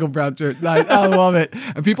own a single brown shirt. I love it.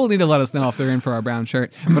 And people need to let us know if they're in for our brown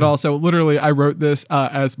shirt. But also, literally, I wrote this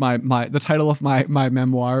as the title of my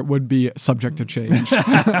memoir would be subject to change.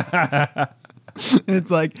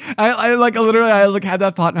 It's like I had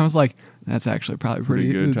that thought and I was like, that's actually probably pretty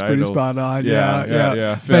good. It's pretty spot on.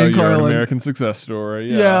 Yeah. Failure, an American success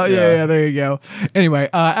story. Yeah. There you go. Anyway,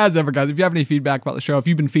 as ever, guys, if you have any feedback about the show, if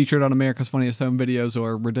you've been featured on America's Funniest Home Videos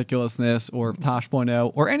or Ridiculousness or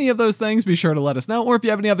Tosh.0 or any of those things, be sure to let us know. Or if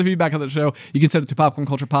you have any other feedback on the show, you can send it to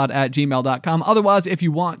popcornculturepod@gmail.com. Otherwise, if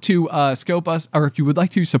you want to scope us, or if you would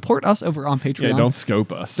like to support us over on Patreon. Yeah, don't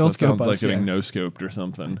scope us. Don't that scope sounds us, like getting no-scoped or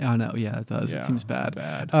something. Oh, no. Yeah, it does. It seems bad.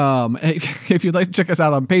 Bad. If you'd like to check us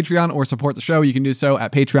out on Patreon or support the show, you can do so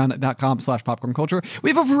at patreon.com/popcornculture. We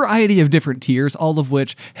have a variety of different tiers, all of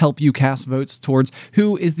which help you cast votes towards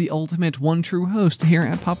who is the ultimate one true host here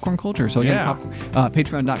at Popcorn Culture. So again,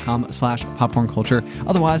 patreon.com/popcornculture.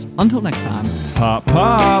 Otherwise, until next time,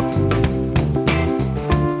 pop.